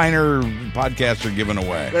wherever finer podcasts are given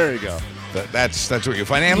away. There you go. That's what you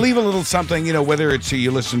find. And leave a little something, whether it's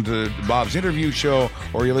you listen to Bob's interview show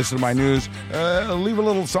or you listen to my news, leave a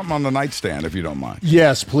little something on the nightstand if you don't mind.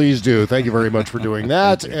 Yes, please do. Thank you very much for doing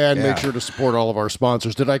that. And make sure to support all of our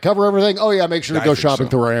sponsors. Did I cover everything? Oh, yeah, make sure to go shopping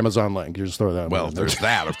through our Amazon link. You just throw that Well, there's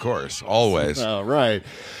that, of course, always. All right.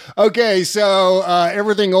 Okay, so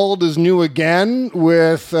everything old is new again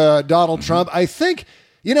with Donald Trump. I think...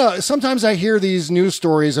 sometimes I hear these news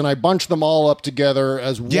stories and I bunch them all up together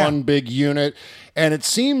as one big unit. And it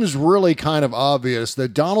seems really kind of obvious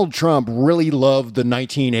that Donald Trump really loved the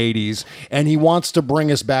 1980s and he wants to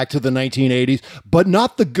bring us back to the 1980s, but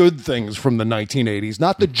not the good things from the 1980s,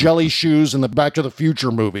 not the jelly shoes and the Back to the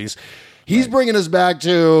Future movies. He's bringing us back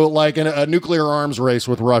to like a nuclear arms race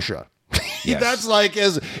with Russia. Yes. That's like,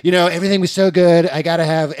 everything was so good. I got to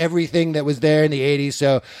have everything that was there in the 80s.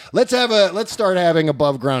 So let's start having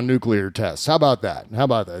above ground nuclear tests. How about that?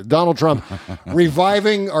 Donald Trump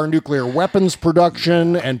reviving our nuclear weapons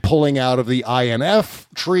production and pulling out of the INF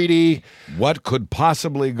treaty. What could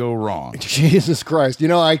possibly go wrong? Jesus Christ.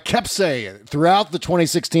 I kept saying throughout the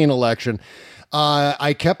 2016 election,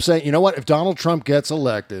 I kept saying, if Donald Trump gets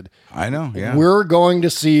elected, I know, we're going to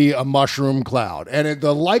see a mushroom cloud. And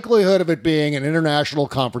the likelihood of it being an international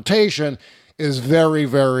confrontation is very,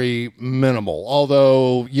 very minimal.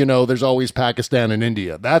 Although, there's always Pakistan and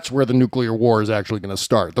India. That's where the nuclear war is actually going to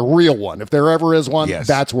start. The real one. If there ever is one,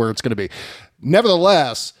 that's where it's going to be.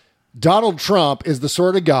 Nevertheless, Donald Trump is the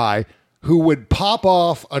sort of guy who would pop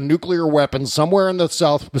off a nuclear weapon somewhere in the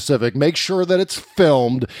South Pacific, make sure that it's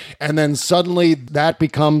filmed, and then suddenly that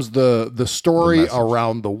becomes the story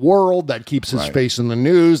around the world that keeps his face in the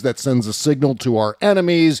news, that sends a signal to our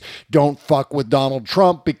enemies, don't fuck with Donald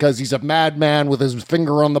Trump because he's a madman with his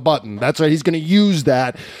finger on the button. That's right. He's going to use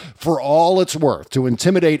that for all it's worth to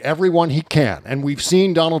intimidate everyone he can. And we've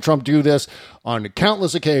seen Donald Trump do this on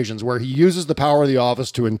countless occasions where he uses the power of the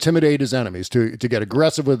office to intimidate his enemies, to get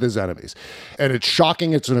aggressive with his enemies. And it's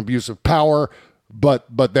shocking. It's an abuse of power. But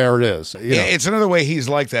there it is. It's another way he's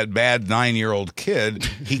like that bad 9-year-old kid.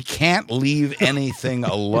 He can't leave anything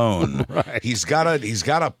alone. Right. He's got to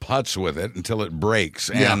putz with it until it breaks,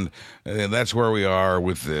 and that's where we are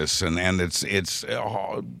with this. And it's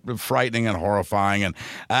frightening and horrifying. And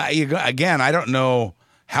again, I don't know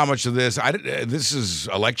how much of this this is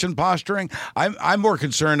election posturing. I'm more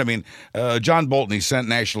concerned. I mean, John Bolton, he sent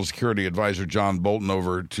National Security Advisor John Bolton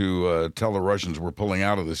over to tell the Russians we're pulling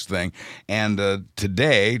out of this thing. And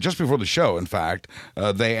today, just before the show, in fact,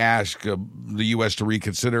 they asked the U.S. to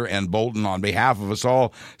reconsider, and Bolton, on behalf of us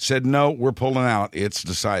all, said, no, we're pulling out. It's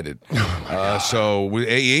decided.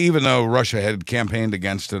 Even though Russia had campaigned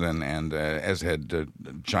against it, and as had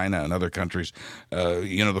China and other countries,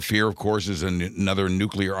 the fear, of course, is another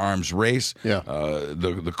nuclear arms race.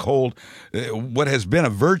 The cold, what has been a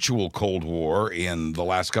virtual Cold War in the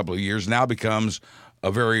last couple of years now becomes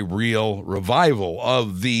a very real revival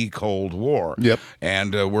of the Cold War. Yep.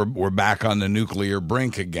 And we're back on the nuclear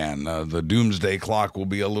brink again. The doomsday clock will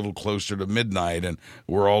be a little closer to midnight, and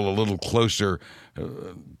we're all a little closer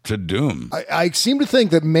to doom. I seem to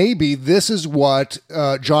think that maybe this is what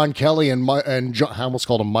John Kelly and John, I almost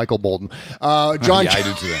called him Michael Bolton. I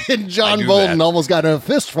do too. And John Bolton almost got in a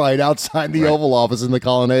fist fight outside the Oval Office in the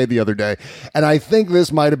Colonnade the other day. And I think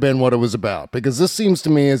this might have been what it was about, because this seems to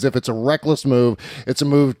me as if it's a reckless move. It's a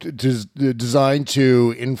move designed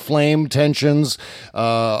to inflame tensions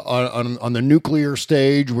on the nuclear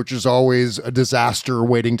stage, which is always a disaster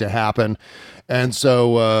waiting to happen. And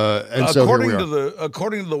so, according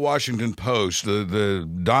to the Washington Post, the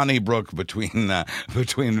Donnybrook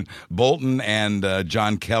between Bolton and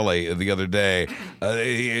John Kelly the other day,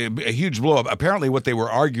 a huge blow up. Apparently, what they were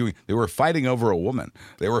arguing, they were fighting over a woman.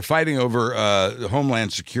 They were fighting over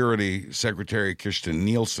Homeland Security Secretary Kirstjen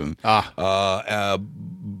Nielsen.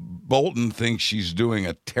 Bolton thinks she's doing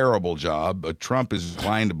a terrible job. Trump is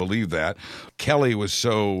inclined to believe that. Kelly was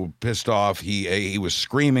so pissed off, he was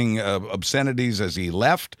screaming obscenities as he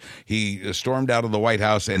left. He stormed out of the White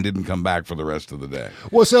House and didn't come back for the rest of the day.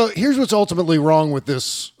 Well, so here's what's ultimately wrong with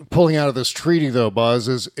this pulling out of this treaty, though, Buzz,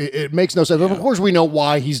 is it makes no sense. Of course, we know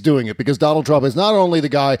why he's doing it, because Donald Trump is not only the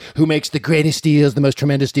guy who makes the greatest deals, the most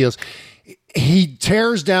tremendous deals, he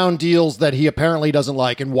tears down deals that he apparently doesn't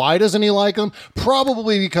like. And why doesn't he like them?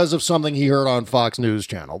 Probably because of something he heard on Fox News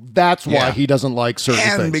Channel. That's why he doesn't like certain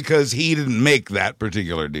things. And because he didn't make that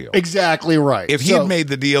particular deal. Exactly right. If he'd made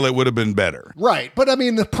the deal, it would have been better. Right. But I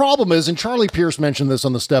mean, the problem is, and Charlie Pierce mentioned this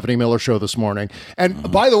on the Stephanie Miller show this morning.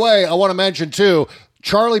 And by the way, I want to mention too,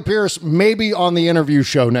 Charlie Pierce may be on the interview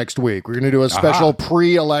show next week. We're going to do a special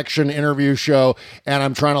pre-election interview show, and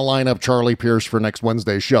I'm trying to line up Charlie Pierce for next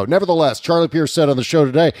Wednesday's show. Nevertheless, Charlie Pierce said on the show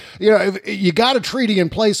today, if you got a treaty in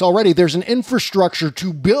place already. There's an infrastructure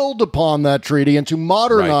to build upon that treaty and to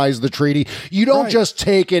modernize the treaty. You don't just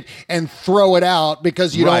take it and throw it out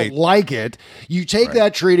because you don't like it. You take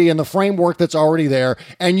that treaty and the framework that's already there,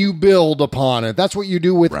 and you build upon it. That's what you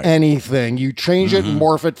do with anything. You change it and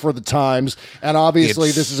morph it for the times, and obviously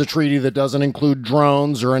this is a treaty that doesn't include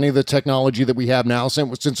drones or any of the technology that we have now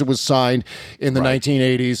since it was signed in the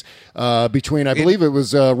 1980s between, I believe it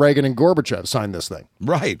was Reagan and Gorbachev signed this thing.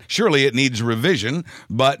 Right. Surely it needs revision,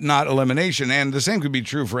 but not elimination. And the same could be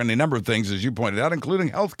true for any number of things, as you pointed out, including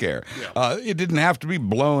healthcare. Yeah. It didn't have to be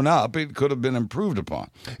blown up. It could have been improved upon.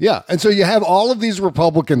 Yeah. And so you have all of these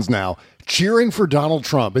Republicans now cheering for Donald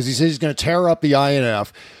Trump as he says he's going to tear up the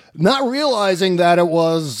INF, not realizing that it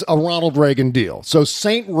was a Ronald Reagan deal. So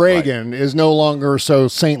Saint Reagan is no longer so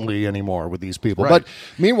saintly anymore with these people. But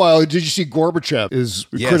meanwhile, did you see Gorbachev is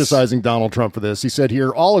criticizing Donald Trump for this? He said here,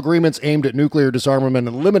 all agreements aimed at nuclear disarmament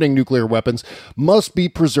and limiting nuclear weapons must be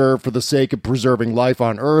preserved for the sake of preserving life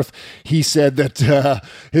on Earth. He said that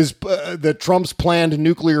that Trump's planned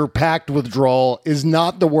nuclear pact withdrawal is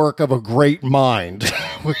not the work of a great mind,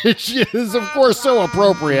 which is, of course, so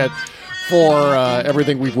appropriate for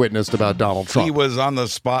everything we've witnessed about Donald Trump. He was on the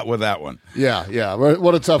spot with that one. Yeah.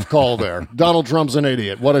 What a tough call there. Donald Trump's an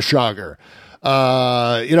idiot. What a shocker.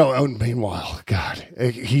 Meanwhile, God,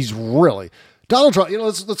 he's really... Donald Trump,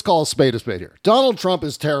 let's call a spade here. Donald Trump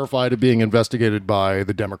is terrified of being investigated by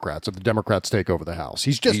the Democrats if the Democrats take over the House.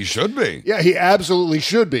 He should be. Yeah, he absolutely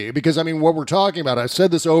should be, because, I mean, what we're talking about, I've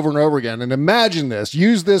said this over and over again, and imagine this.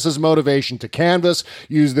 Use this as motivation to canvass,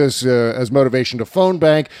 use this as motivation to phone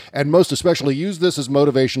bank, and most especially use this as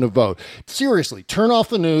motivation to vote. Seriously, turn off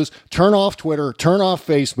the news, turn off Twitter, turn off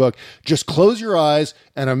Facebook, just close your eyes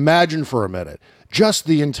and imagine for a minute just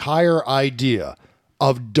the entire idea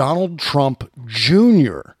of Donald Trump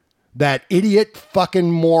Jr., that idiot fucking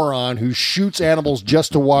moron who shoots animals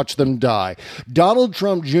just to watch them die. Donald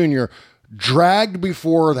Trump Jr. dragged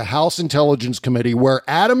before the House Intelligence Committee, where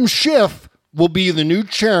Adam Schiff will be the new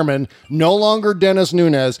chairman, no longer Dennis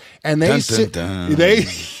Nunes, and they sit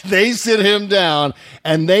him down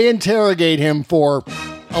and they interrogate him for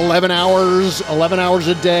 11 hours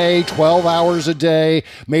a day, 12 hours a day,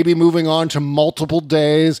 maybe moving on to multiple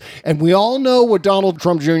days. And we all know what Donald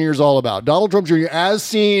Trump Jr. is all about. Donald Trump Jr., as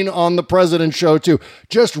seen on the President Show too,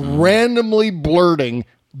 just randomly blurting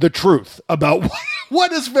the truth about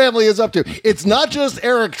what his family is up to. It's not just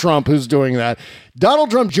Eric Trump who's doing that.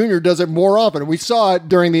 Donald Trump Jr. does it more often. We saw it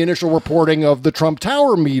during the initial reporting of the Trump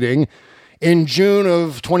Tower meeting in June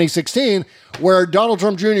of 2016, where Donald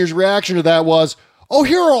Trump Jr.'s reaction to that was, oh,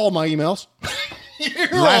 here are all my emails. Here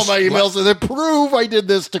are all my emails that prove I did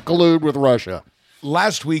this to collude with Russia.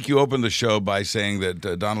 Last week, you opened the show by saying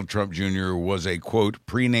that Donald Trump Jr. was a, quote,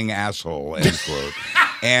 preening asshole, end quote.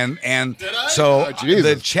 And so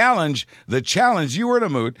the challenge, you were in a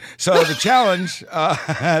mood. So the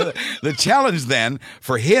challenge then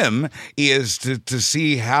for him is to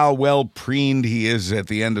see how well preened he is at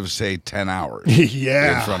the end of, say, 10 hours.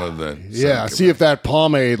 Yeah. In front of the see if that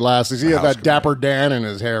pomade lasts. See if that Dapper Dan in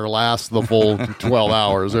his hair lasts the full 12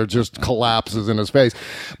 hours or just collapses in his face.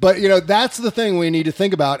 But, that's the thing we need to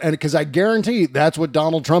think about. And because I guarantee that's what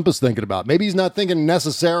Donald Trump is thinking about. Maybe he's not thinking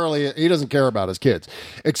necessarily, he doesn't care about his kids,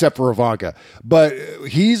 except for Ivanka. But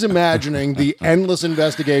he's imagining the endless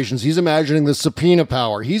investigations. He's imagining the subpoena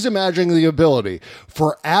power. He's imagining the ability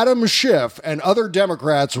for Adam Schiff and other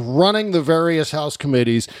Democrats running the various House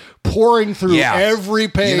committees, pouring through every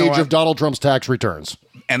page of Donald Trump's tax returns.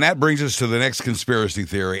 And that brings us to the next conspiracy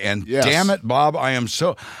theory. And damn it, Bob, I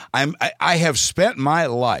have spent my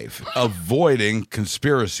life avoiding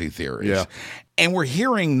conspiracy theories. Yeah. And we're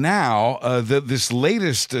hearing now that this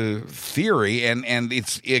latest theory, and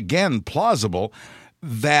it's, again, plausible,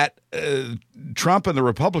 that Trump and the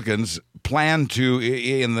Republicans plan to,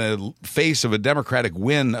 in the face of a Democratic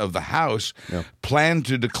win of the House, plan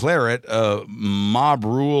to declare it mob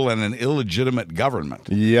rule and an illegitimate government.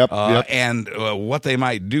 And what they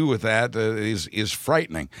might do with that is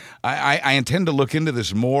frightening. I intend to look into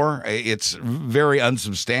this more. It's very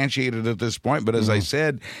unsubstantiated at this point, but as I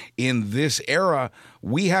said, in this era,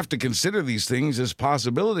 we have to consider these things as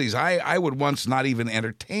possibilities. I would once not even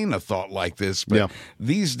entertain a thought like this, but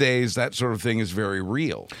these days that sort of thing is very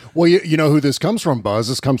real. Well, you know who this comes from, Buzz?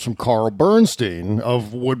 This comes from Carl Bernstein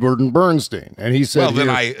of Woodward and Bernstein. And he said, well, then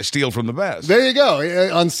I steal from the best. There you go.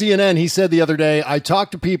 On CNN, he said the other day, I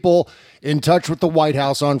talked to people in touch with the White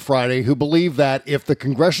House on Friday who believe that if the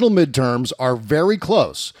congressional midterms are very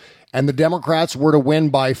close and the Democrats were to win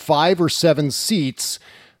by 5 or 7 seats,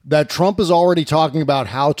 that Trump is already talking about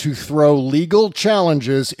how to throw legal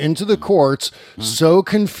challenges into the courts, sow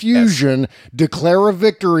confusion, declare a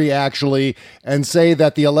victory, actually, and say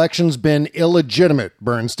that the election's been illegitimate,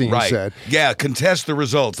 Bernstein said. Yeah, contest the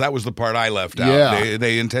results. That was the part I left out. Yeah.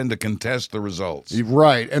 They intend to contest the results.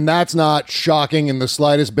 Right, and that's not shocking in the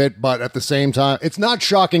slightest bit, but at the same time, it's not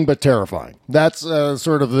shocking but terrifying. That's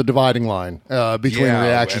sort of the dividing line between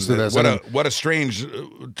reactions to this. What a strange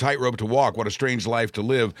tightrope to walk. What a strange life to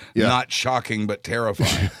live. Not shocking, but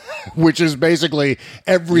terrifying. Which is basically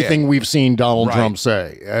everything we've seen Donald Trump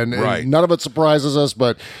say. And none of it surprises us,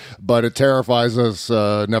 but it terrifies us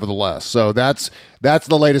nevertheless. So that's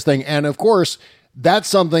the latest thing. And of course, that's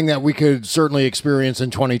something that we could certainly experience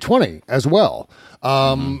in 2020 as well.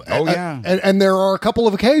 And there are a couple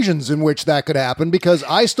of occasions in which that could happen, because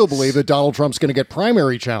I still believe that Donald Trump's going to get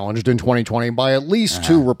primary challenged in 2020 by at least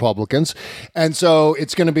 2 Republicans. And so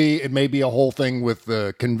it may be a whole thing with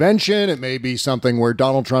the convention. It may be something where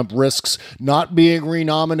Donald Trump risks not being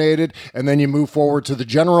renominated, and then you move forward to the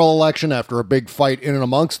general election after a big fight in and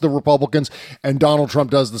amongst the Republicans, and Donald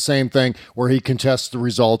Trump does the same thing where he contests the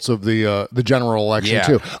results of the general election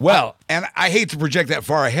too. Well, And I hate to project that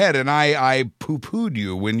far ahead, and I poo-pooed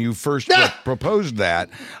you when you first proposed that.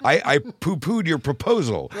 I poo-pooed your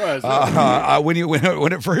proposal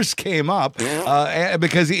when it first came up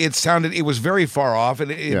because it was very far off,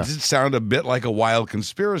 and it did sound a bit like a wild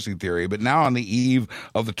conspiracy theory. But now on the eve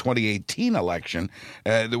of the 2018 election,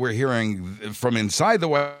 that we're hearing from inside the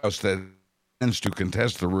White House that to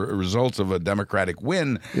contest the results of a Democratic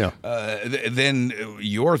win, then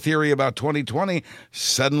your theory about 2020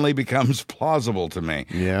 suddenly becomes plausible to me.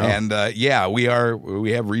 Yeah. And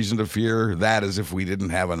we have reason to fear that as if we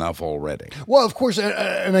didn't have enough already. Well, of course,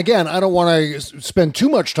 and again, I don't want to spend too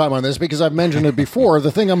much time on this because I've mentioned it before.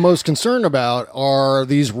 The thing I'm most concerned about are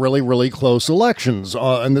these really, really close elections.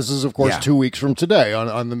 And this is, of course, 2 weeks from today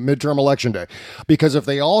on the midterm election day. Because if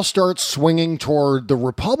they all start swinging toward the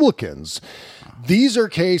Republicans, these are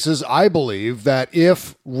cases, I believe, that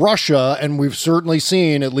if Russia, and we've certainly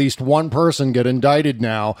seen at least one person get indicted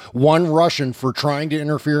now, one Russian for trying to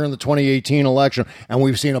interfere in the 2018 election, and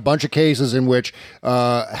we've seen a bunch of cases in which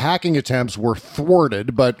hacking attempts were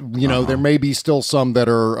thwarted, but there may be still some that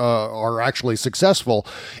are actually successful,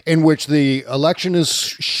 in which the election is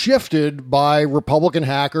shifted by Republican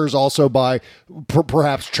hackers, also by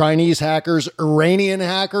perhaps Chinese hackers, Iranian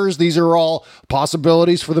hackers. These are all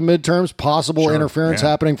possibilities for the midterms, possible interference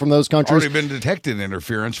happening from those countries. Already been detected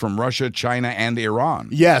interference from Russia, China, and Iran.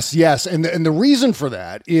 Yes. And the reason for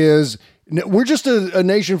that is we're just a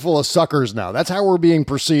nation full of suckers now. That's how we're being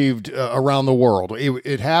perceived around the world.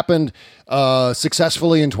 It happened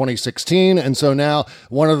successfully in 2016, and so now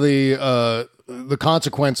one of the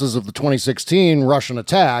consequences of the 2016 Russian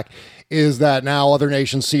attack is that now other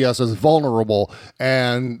nations see us as vulnerable,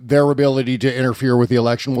 and their ability to interfere with the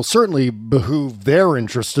election will certainly behoove their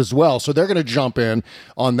interest as well. So they're going to jump in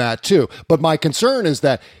on that too. But my concern is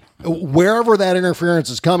that wherever that interference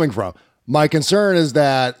is coming from, my concern is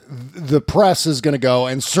that the press is going to go,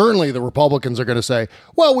 and certainly the Republicans are going to say,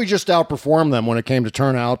 well, we just outperformed them when it came to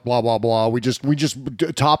turnout, blah, blah, blah. We just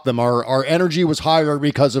topped them. Our energy was higher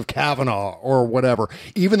because of Kavanaugh or whatever.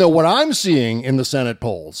 Even though what I'm seeing in the Senate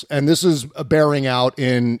polls, and this is bearing out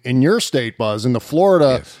in your state, Buzz, in the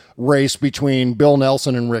Florida race between Bill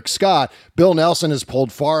Nelson and Rick Scott, Bill Nelson has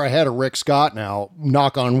pulled far ahead of Rick Scott now,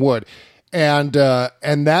 knock on wood. And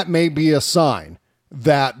that may be a sign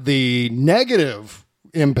that the negative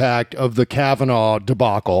impact of the Kavanaugh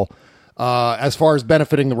debacle, as far as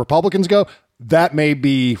benefiting the Republicans go, that may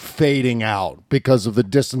be fading out because of the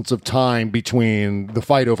distance of time between the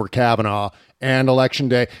fight over Kavanaugh and Election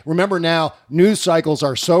Day. Remember now, news cycles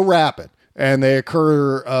are so rapid and they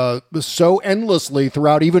occur so endlessly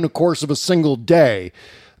throughout even the course of a single day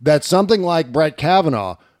that something like Brett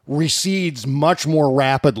Kavanaugh recedes much more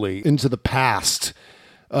rapidly into the past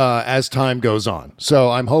as time goes on. So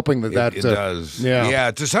I'm hoping that it does.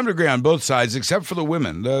 Yeah, to some degree on both sides, except for the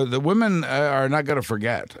women. The women are not going to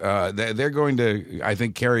forget. They're going to, I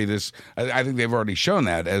think, carry this. I think they've already shown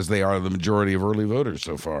that, as they are the majority of early voters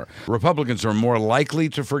so far. Republicans are more likely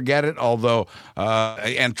to forget it, although,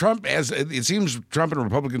 and Trump, as it seems, Trump and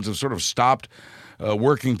Republicans have sort of stopped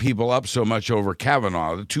working people up so much over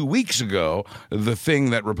Kavanaugh. 2 weeks ago, the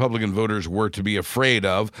thing that Republican voters were to be afraid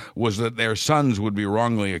of was that their sons would be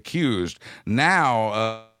wrongly accused.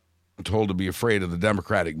 Now, told to be afraid of the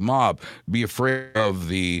Democratic mob, be afraid of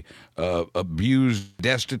the abused,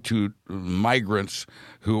 destitute migrants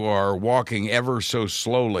who are walking ever so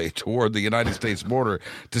slowly toward the United States border,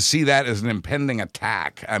 to see that as an impending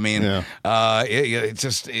attack. I mean,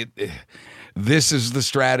 this is the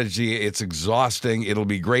strategy. It's exhausting. It'll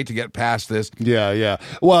be great to get past this. Yeah.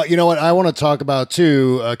 Well, you know what I want to talk about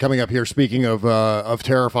too, coming up here, speaking of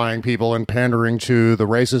terrifying people and pandering to the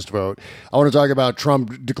racist vote, I want to talk about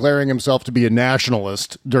Trump declaring himself to be a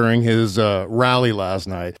nationalist during his rally last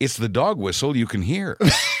night. It's the dog whistle you can hear.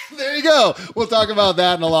 There you go. We'll talk about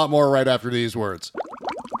that and a lot more right after these words.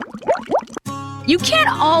 You can't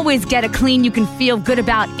always get a clean you can feel good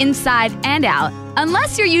about inside and out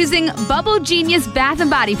unless you're using Bubble Genius Bath and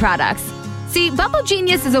Body products. See, Bubble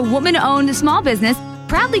Genius is a woman-owned small business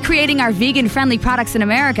proudly creating our vegan-friendly products in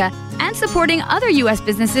America and supporting other U.S.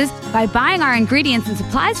 businesses by buying our ingredients and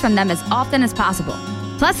supplies from them as often as possible.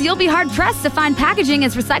 Plus, you'll be hard-pressed to find packaging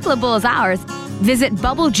as recyclable as ours. Visit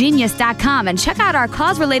BubbleGenius.com and check out our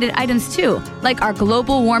cause-related items too, like our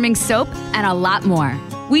global warming soap and a lot more.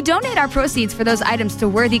 We donate our proceeds for those items to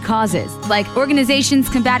worthy causes, like organizations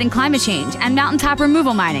combating climate change and mountaintop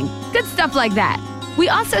removal mining. Good stuff like that. We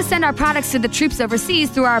also send our products to the troops overseas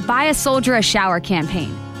through our Buy a Soldier a Shower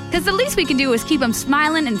campaign. Because the least we can do is keep them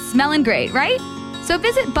smiling and smelling great, right? So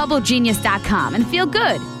visit BubbleGenius.com and feel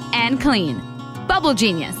good and clean. Bubble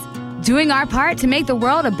Genius. Doing our part to make the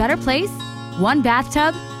world a better place, one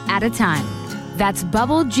bathtub at a time. That's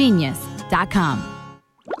BubbleGenius.com.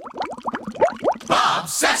 Bob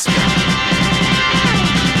Cesca.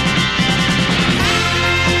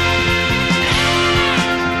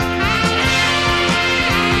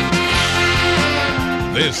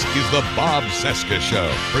 This is the Bob Cesca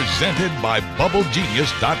Show, presented by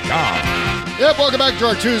BubbleGenius.com. Yep, welcome back to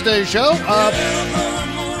our Tuesday show.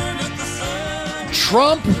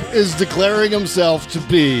 Trump is declaring himself to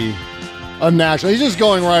be a national. He's just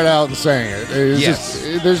going right out and saying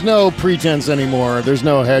it. There's no pretense anymore. There's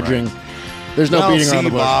no hedging. Right. There's no beating around the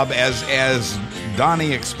bush. Bob, as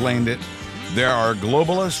Donnie explained it, there are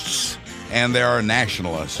globalists and there are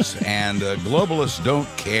nationalists, and globalists don't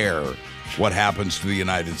care what happens to the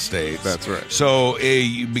United States. That's right. So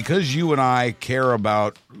because you and I care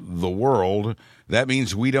about the world, that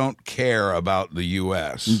means we don't care about the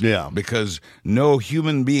U.S. Yeah. Because no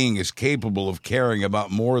human being is capable of caring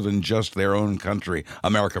about more than just their own country.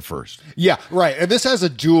 America first. Yeah, right. And this has a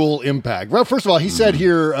dual impact. Well, first of all, he said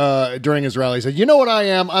here during his rally, he said, you know what I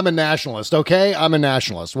am? I'm a nationalist, okay? I'm a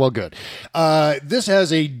nationalist. Well, good. This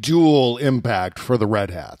has a dual impact for the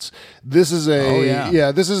Red Hats. This is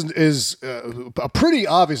this is a pretty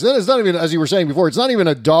obvious. That is not even, as you were saying before, it's not even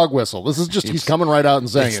a dog whistle. This is just, he's coming right out and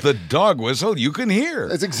saying it's the dog whistle you can hear.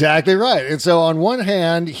 That's exactly right. And so on one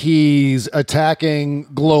hand, he's attacking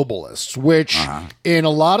globalists, which in a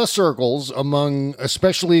lot of circles among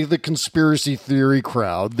especially the conspiracy theory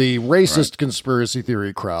crowd, the racist conspiracy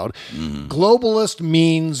theory crowd, globalist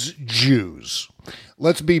means Jews.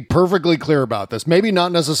 Let's be perfectly clear about this. Maybe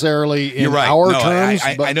not necessarily in our terms.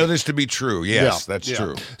 But I know this to be true. Yes, that's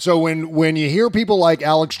true. So when you hear people like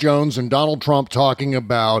Alex Jones and Donald Trump talking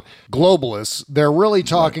about globalists, they're really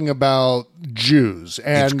talking about Jews.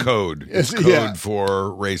 And it's code. It's code for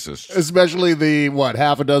racists. Especially the,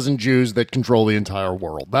 half a dozen Jews that control the entire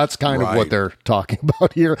world. That's kind of what they're talking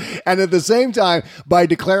about here. And at the same time, by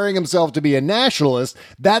declaring himself to be a nationalist,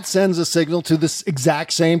 that sends a signal to this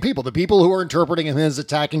exact same people. The people who are interpreting him as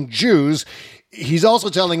attacking Jews, he's also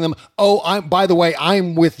telling them, by the way,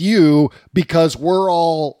 I'm with you because we're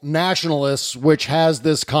all nationalists, which has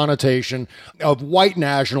this connotation of white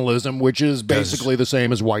nationalism, which is basically the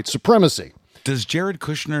same as white supremacy. Does Jared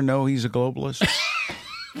Kushner know he's a globalist?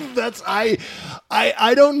 That's I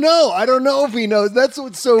don't know. I don't know if he knows. That's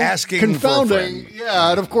what's so confounding.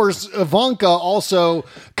 Yeah, and of course Ivanka also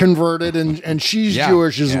converted, and she's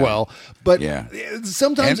Jewish as well. But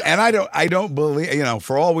sometimes, and I don't believe.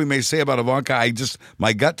 For all we may say about Ivanka,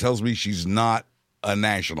 my gut tells me she's not a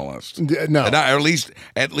nationalist. No, at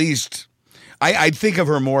least. I'd think of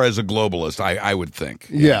her more as a globalist, I would think.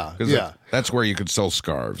 Yeah. That's where you could sell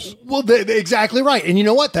scarves. Well, exactly right. And you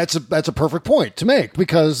know what? That's a perfect point to make,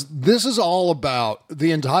 because this is all about,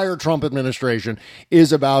 the entire Trump administration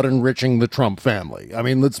is about enriching the Trump family. I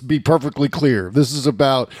mean, let's be perfectly clear. This is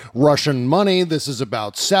about Russian money. This is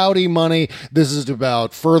about Saudi money. This is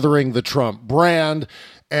about furthering the Trump brand.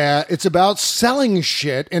 It's about selling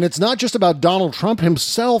shit, and it's not just about Donald Trump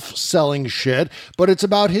himself selling shit, but it's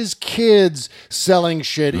about his kids selling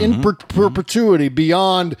shit in perpetuity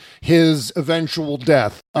beyond his eventual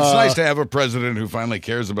death. It's nice to have a president who finally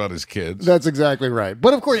cares about his kids. That's exactly right.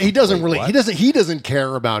 But of course, he doesn't really. He doesn't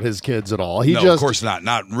care about his kids at all. Of course not.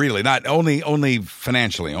 Not really. Not only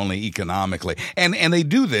financially, only economically. And they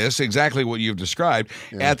do this exactly what you've described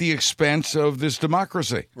at the expense of this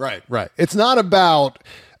democracy. Right. It's not about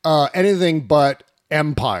anything but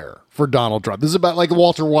empire for Donald Trump. This is about, like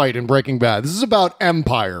Walter White in Breaking Bad, this is about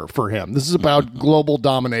empire for him. This is about global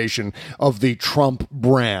domination of the Trump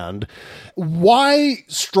brand. Why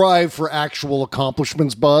strive for actual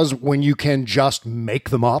accomplishments, Buzz, when you can just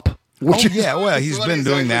make them up? He's been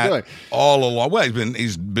doing that all along. Well,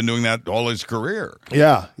 he's been doing that all his career.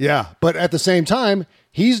 Yeah. But at the same time,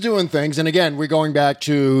 he's doing things, and again, we're going back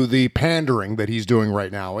to the pandering that he's doing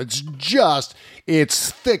right now.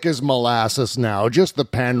 It's thick as molasses now, just the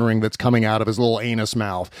pandering that's coming out of his little anus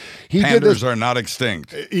mouth. Panders are not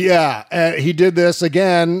extinct. Yeah, he did this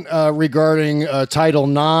again regarding Title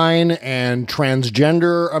IX and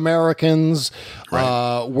Transgender Americans,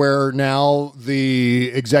 where now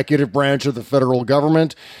the executive branch of the federal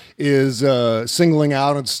government is singling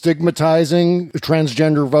out and stigmatizing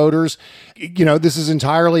transgender voters. This is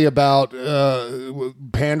entirely about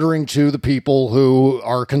pandering to the people who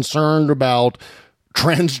are concerned about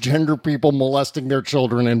transgender people molesting their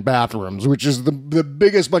children in bathrooms, which is the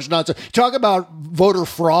biggest bunch of nonsense. Talk about voter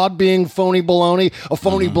fraud being phony baloney, a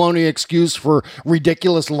phony baloney excuse for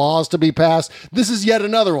ridiculous laws to be passed. This is yet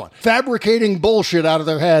another one. Fabricating bullshit out of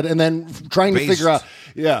their head and then trying to figure out,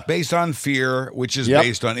 Yeah. Based on fear, which is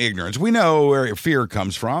based on ignorance. We know where fear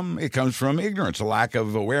comes from. It comes from ignorance, a lack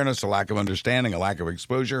of awareness, a lack of understanding, a lack of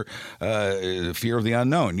exposure, fear of the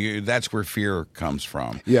unknown. That's where fear comes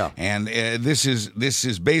from. Yeah. And this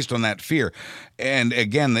is based on that fear. And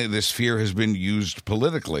again, this fear has been used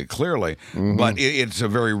politically, clearly, but it's a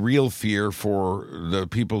very real fear for the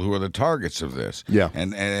people who are the targets of this. Yeah.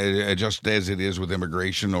 And just as it is with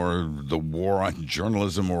immigration or the war on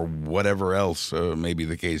journalism or whatever else may be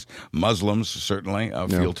the case, Muslims certainly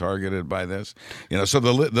feel targeted by this. So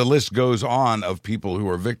the list goes on of people who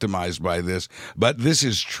are victimized by this. But this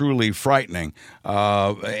is truly frightening.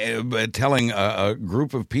 Telling a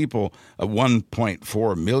group of people,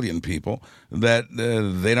 1.4 million people, that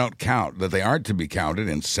they don't count, that they aren't to be counted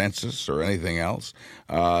in census or anything else,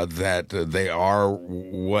 that they are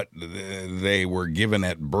what they were given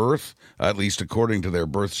at birth, at least according to their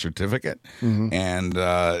birth certificate, and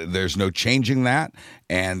there's no changing that.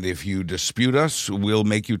 And if you dispute us, we'll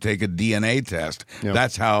make you take a DNA test. Yep.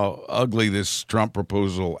 That's how ugly this Trump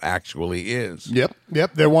proposal actually is. Yep.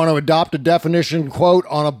 They want to adopt a definition, quote,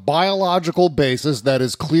 on a biological basis that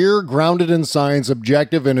is clear, grounded in science,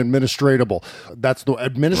 objective, and administratable. That's the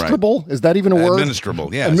administrable? Right. Is that even a word?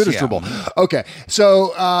 Administrable, yes. Administrable. Yeah. Okay.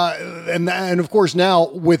 So, and of course now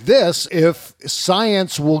with this, if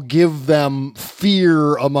science will give them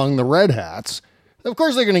fear among the red hats, of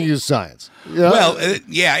course they're going to use science. Yeah. Well,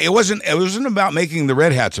 it wasn't about making the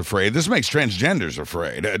red hats afraid. This makes transgenders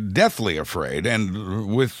afraid, deathly afraid,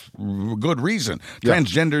 and with good reason. Yep.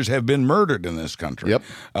 Transgenders have been murdered in this country. Yep.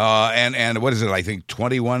 And what is it? I think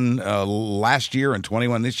 21 last year and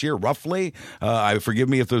 21 this year, roughly. Forgive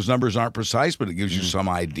me if those numbers aren't precise, but it gives you some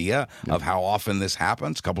idea of how often this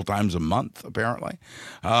happens. A couple times a month, apparently.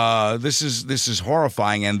 This is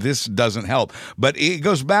horrifying, and this doesn't help. But it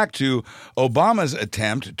goes back to Obama's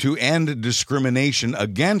attempt to end discrimination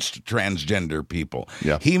against transgender people.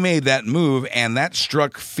 Yeah. He made that move, and that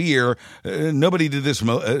struck fear. Nobody did this.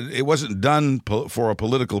 It wasn't done for a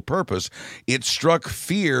political purpose. It struck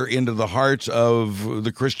fear into the hearts of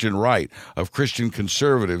the Christian right, of Christian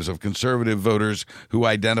conservatives, of conservative voters who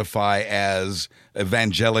identify as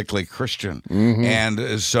evangelically Christian.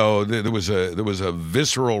 And so there was a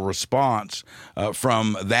visceral response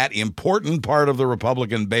from that important part of the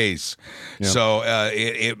Republican base. Yeah. So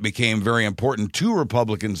it became very important to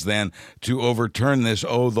Republicans then to overturn this.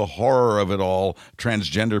 The horror of it all!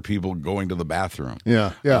 Transgender people going to the bathroom.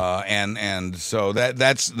 Yeah. And so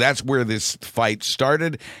that's where this fight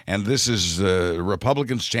started, and this is the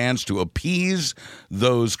Republicans' chance to appease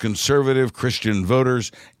those conservative Christian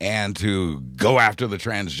voters and to go after the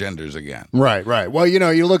transgenders again. Right. Well,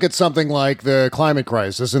 you look at something like the climate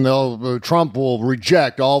crisis, and Trump will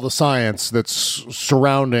reject all the science that's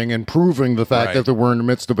surrounding and proving the fact that we're in the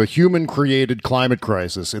midst of a human-created climate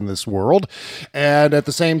crisis in this world. And at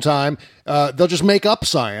the same time, they'll just make up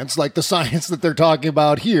science, like the science that they're talking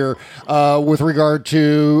about here with regard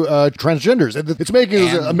to transgenders. It's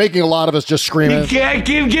making a lot of us just scream. You can't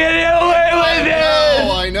keep getting away with it!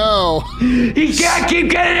 I know. You can't keep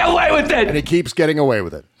getting away with it! And he keeps getting away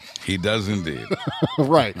with it. He does indeed.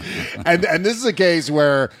 Right. And this is a case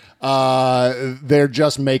where they're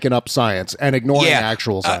just making up science and ignoring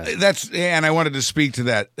actual science. And I wanted to speak to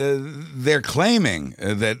that. They're claiming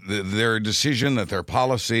that their decision, that their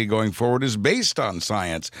policy going forward is based on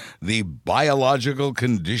science. The biological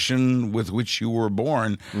condition with which you were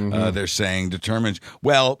born, they're saying, determines.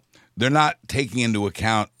 Well, they're not taking into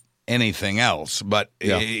account anything else, but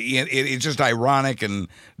it's just ironic and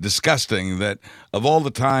disgusting that of all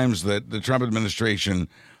the times that the Trump administration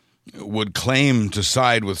would claim to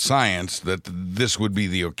side with science, that this would be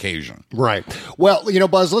the occasion. Right. Well,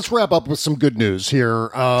 Buzz, let's wrap up with some good news here.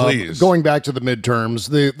 Please. Going back to the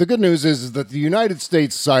midterms, the good news is that the United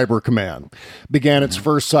States Cyber Command began its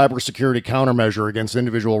first cybersecurity countermeasure against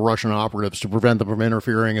individual Russian operatives to prevent them from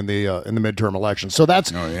interfering in the midterm elections. So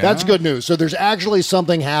that's good news. So there's actually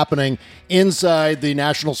something happening inside the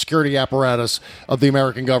national security apparatus of the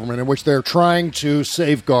American government in which they're trying to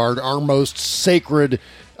safeguard our most sacred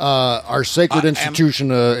institution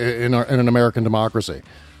in an American democracy.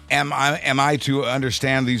 Am I to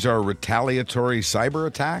understand these are retaliatory cyber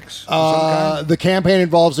attacks? The campaign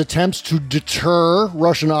involves attempts to deter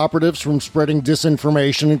Russian operatives from spreading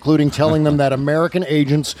disinformation, including telling them that American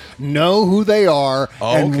agents know who they are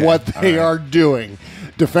and what they are doing.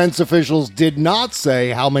 Defense officials did not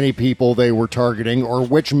say how many people they were targeting or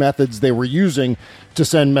which methods they were using to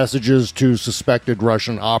send messages to suspected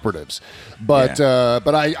Russian operatives. But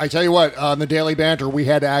I tell you what, on the Daily Banter, we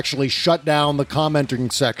had to actually shut down the commenting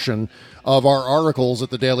section of our articles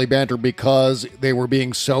at the Daily Banter because they were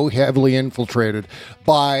being so heavily infiltrated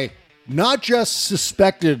by not just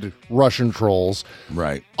suspected Russian trolls,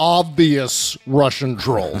 right? Obvious Russian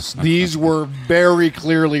trolls. These were very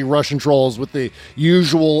clearly Russian trolls with the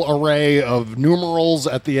usual array of numerals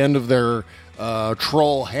at the end of their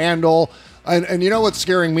troll handle. And you know what's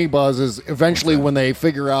scaring me, Buzz, is eventually when they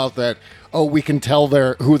figure out that, we can tell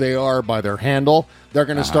who they are by their handle, they're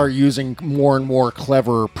going to start using more and more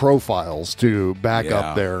clever profiles to back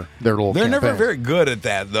up their little They're campaign. never very good at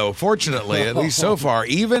that, though, fortunately, at least so far.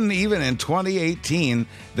 Even in 2018,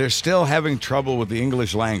 they're still having trouble with the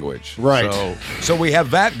English language. Right. So we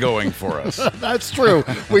have that going for us. That's true.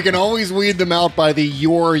 We can always weed them out by the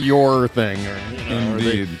your thing.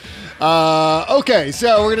 Indeed. Okay,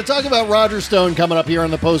 so we're going to talk about Roger Stone coming up here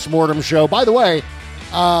on the Postmortem Show. By the way,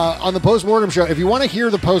 on the Postmortem Show, if you want to hear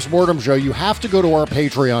the Postmortem Show, you have to go to our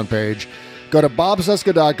Patreon page. Go to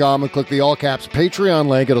bobcesca.com and click the all-caps Patreon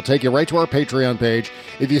link. It'll take you right to our Patreon page.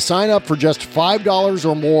 If you sign up for just $5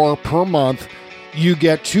 or more per month, you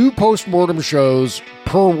get 2 Postmortem shows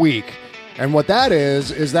per week. And what that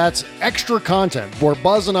is that's extra content where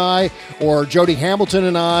Buzz and I, or Jody Hamilton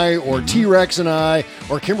and I, or T-Rex and I,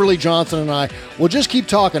 or Kimberly Johnson and I will just keep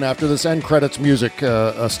talking after this end credits music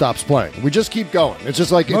stops playing. We just keep going. It's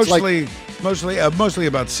just like mostly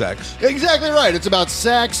about sex. Exactly right. It's about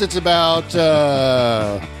sex. It's about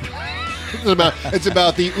it's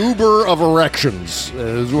about the Uber of erections.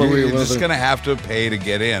 Is what You're just going to have to pay to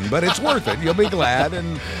get in, but it's worth it. You'll be glad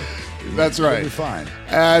and. That's right. It'll be fine.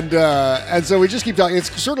 And so we just keep talking.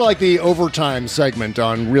 It's sort of like the overtime segment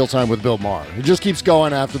on Real Time with Bill Maher. It just keeps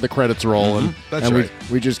going after the credits roll, and right.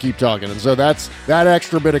 we just keep talking. And so that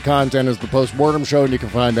extra bit of content is the Postmortem Show, and you can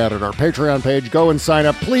find that at our Patreon page. Go and sign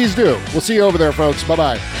up. Please do. We'll see you over there, folks.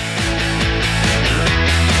 Bye-bye.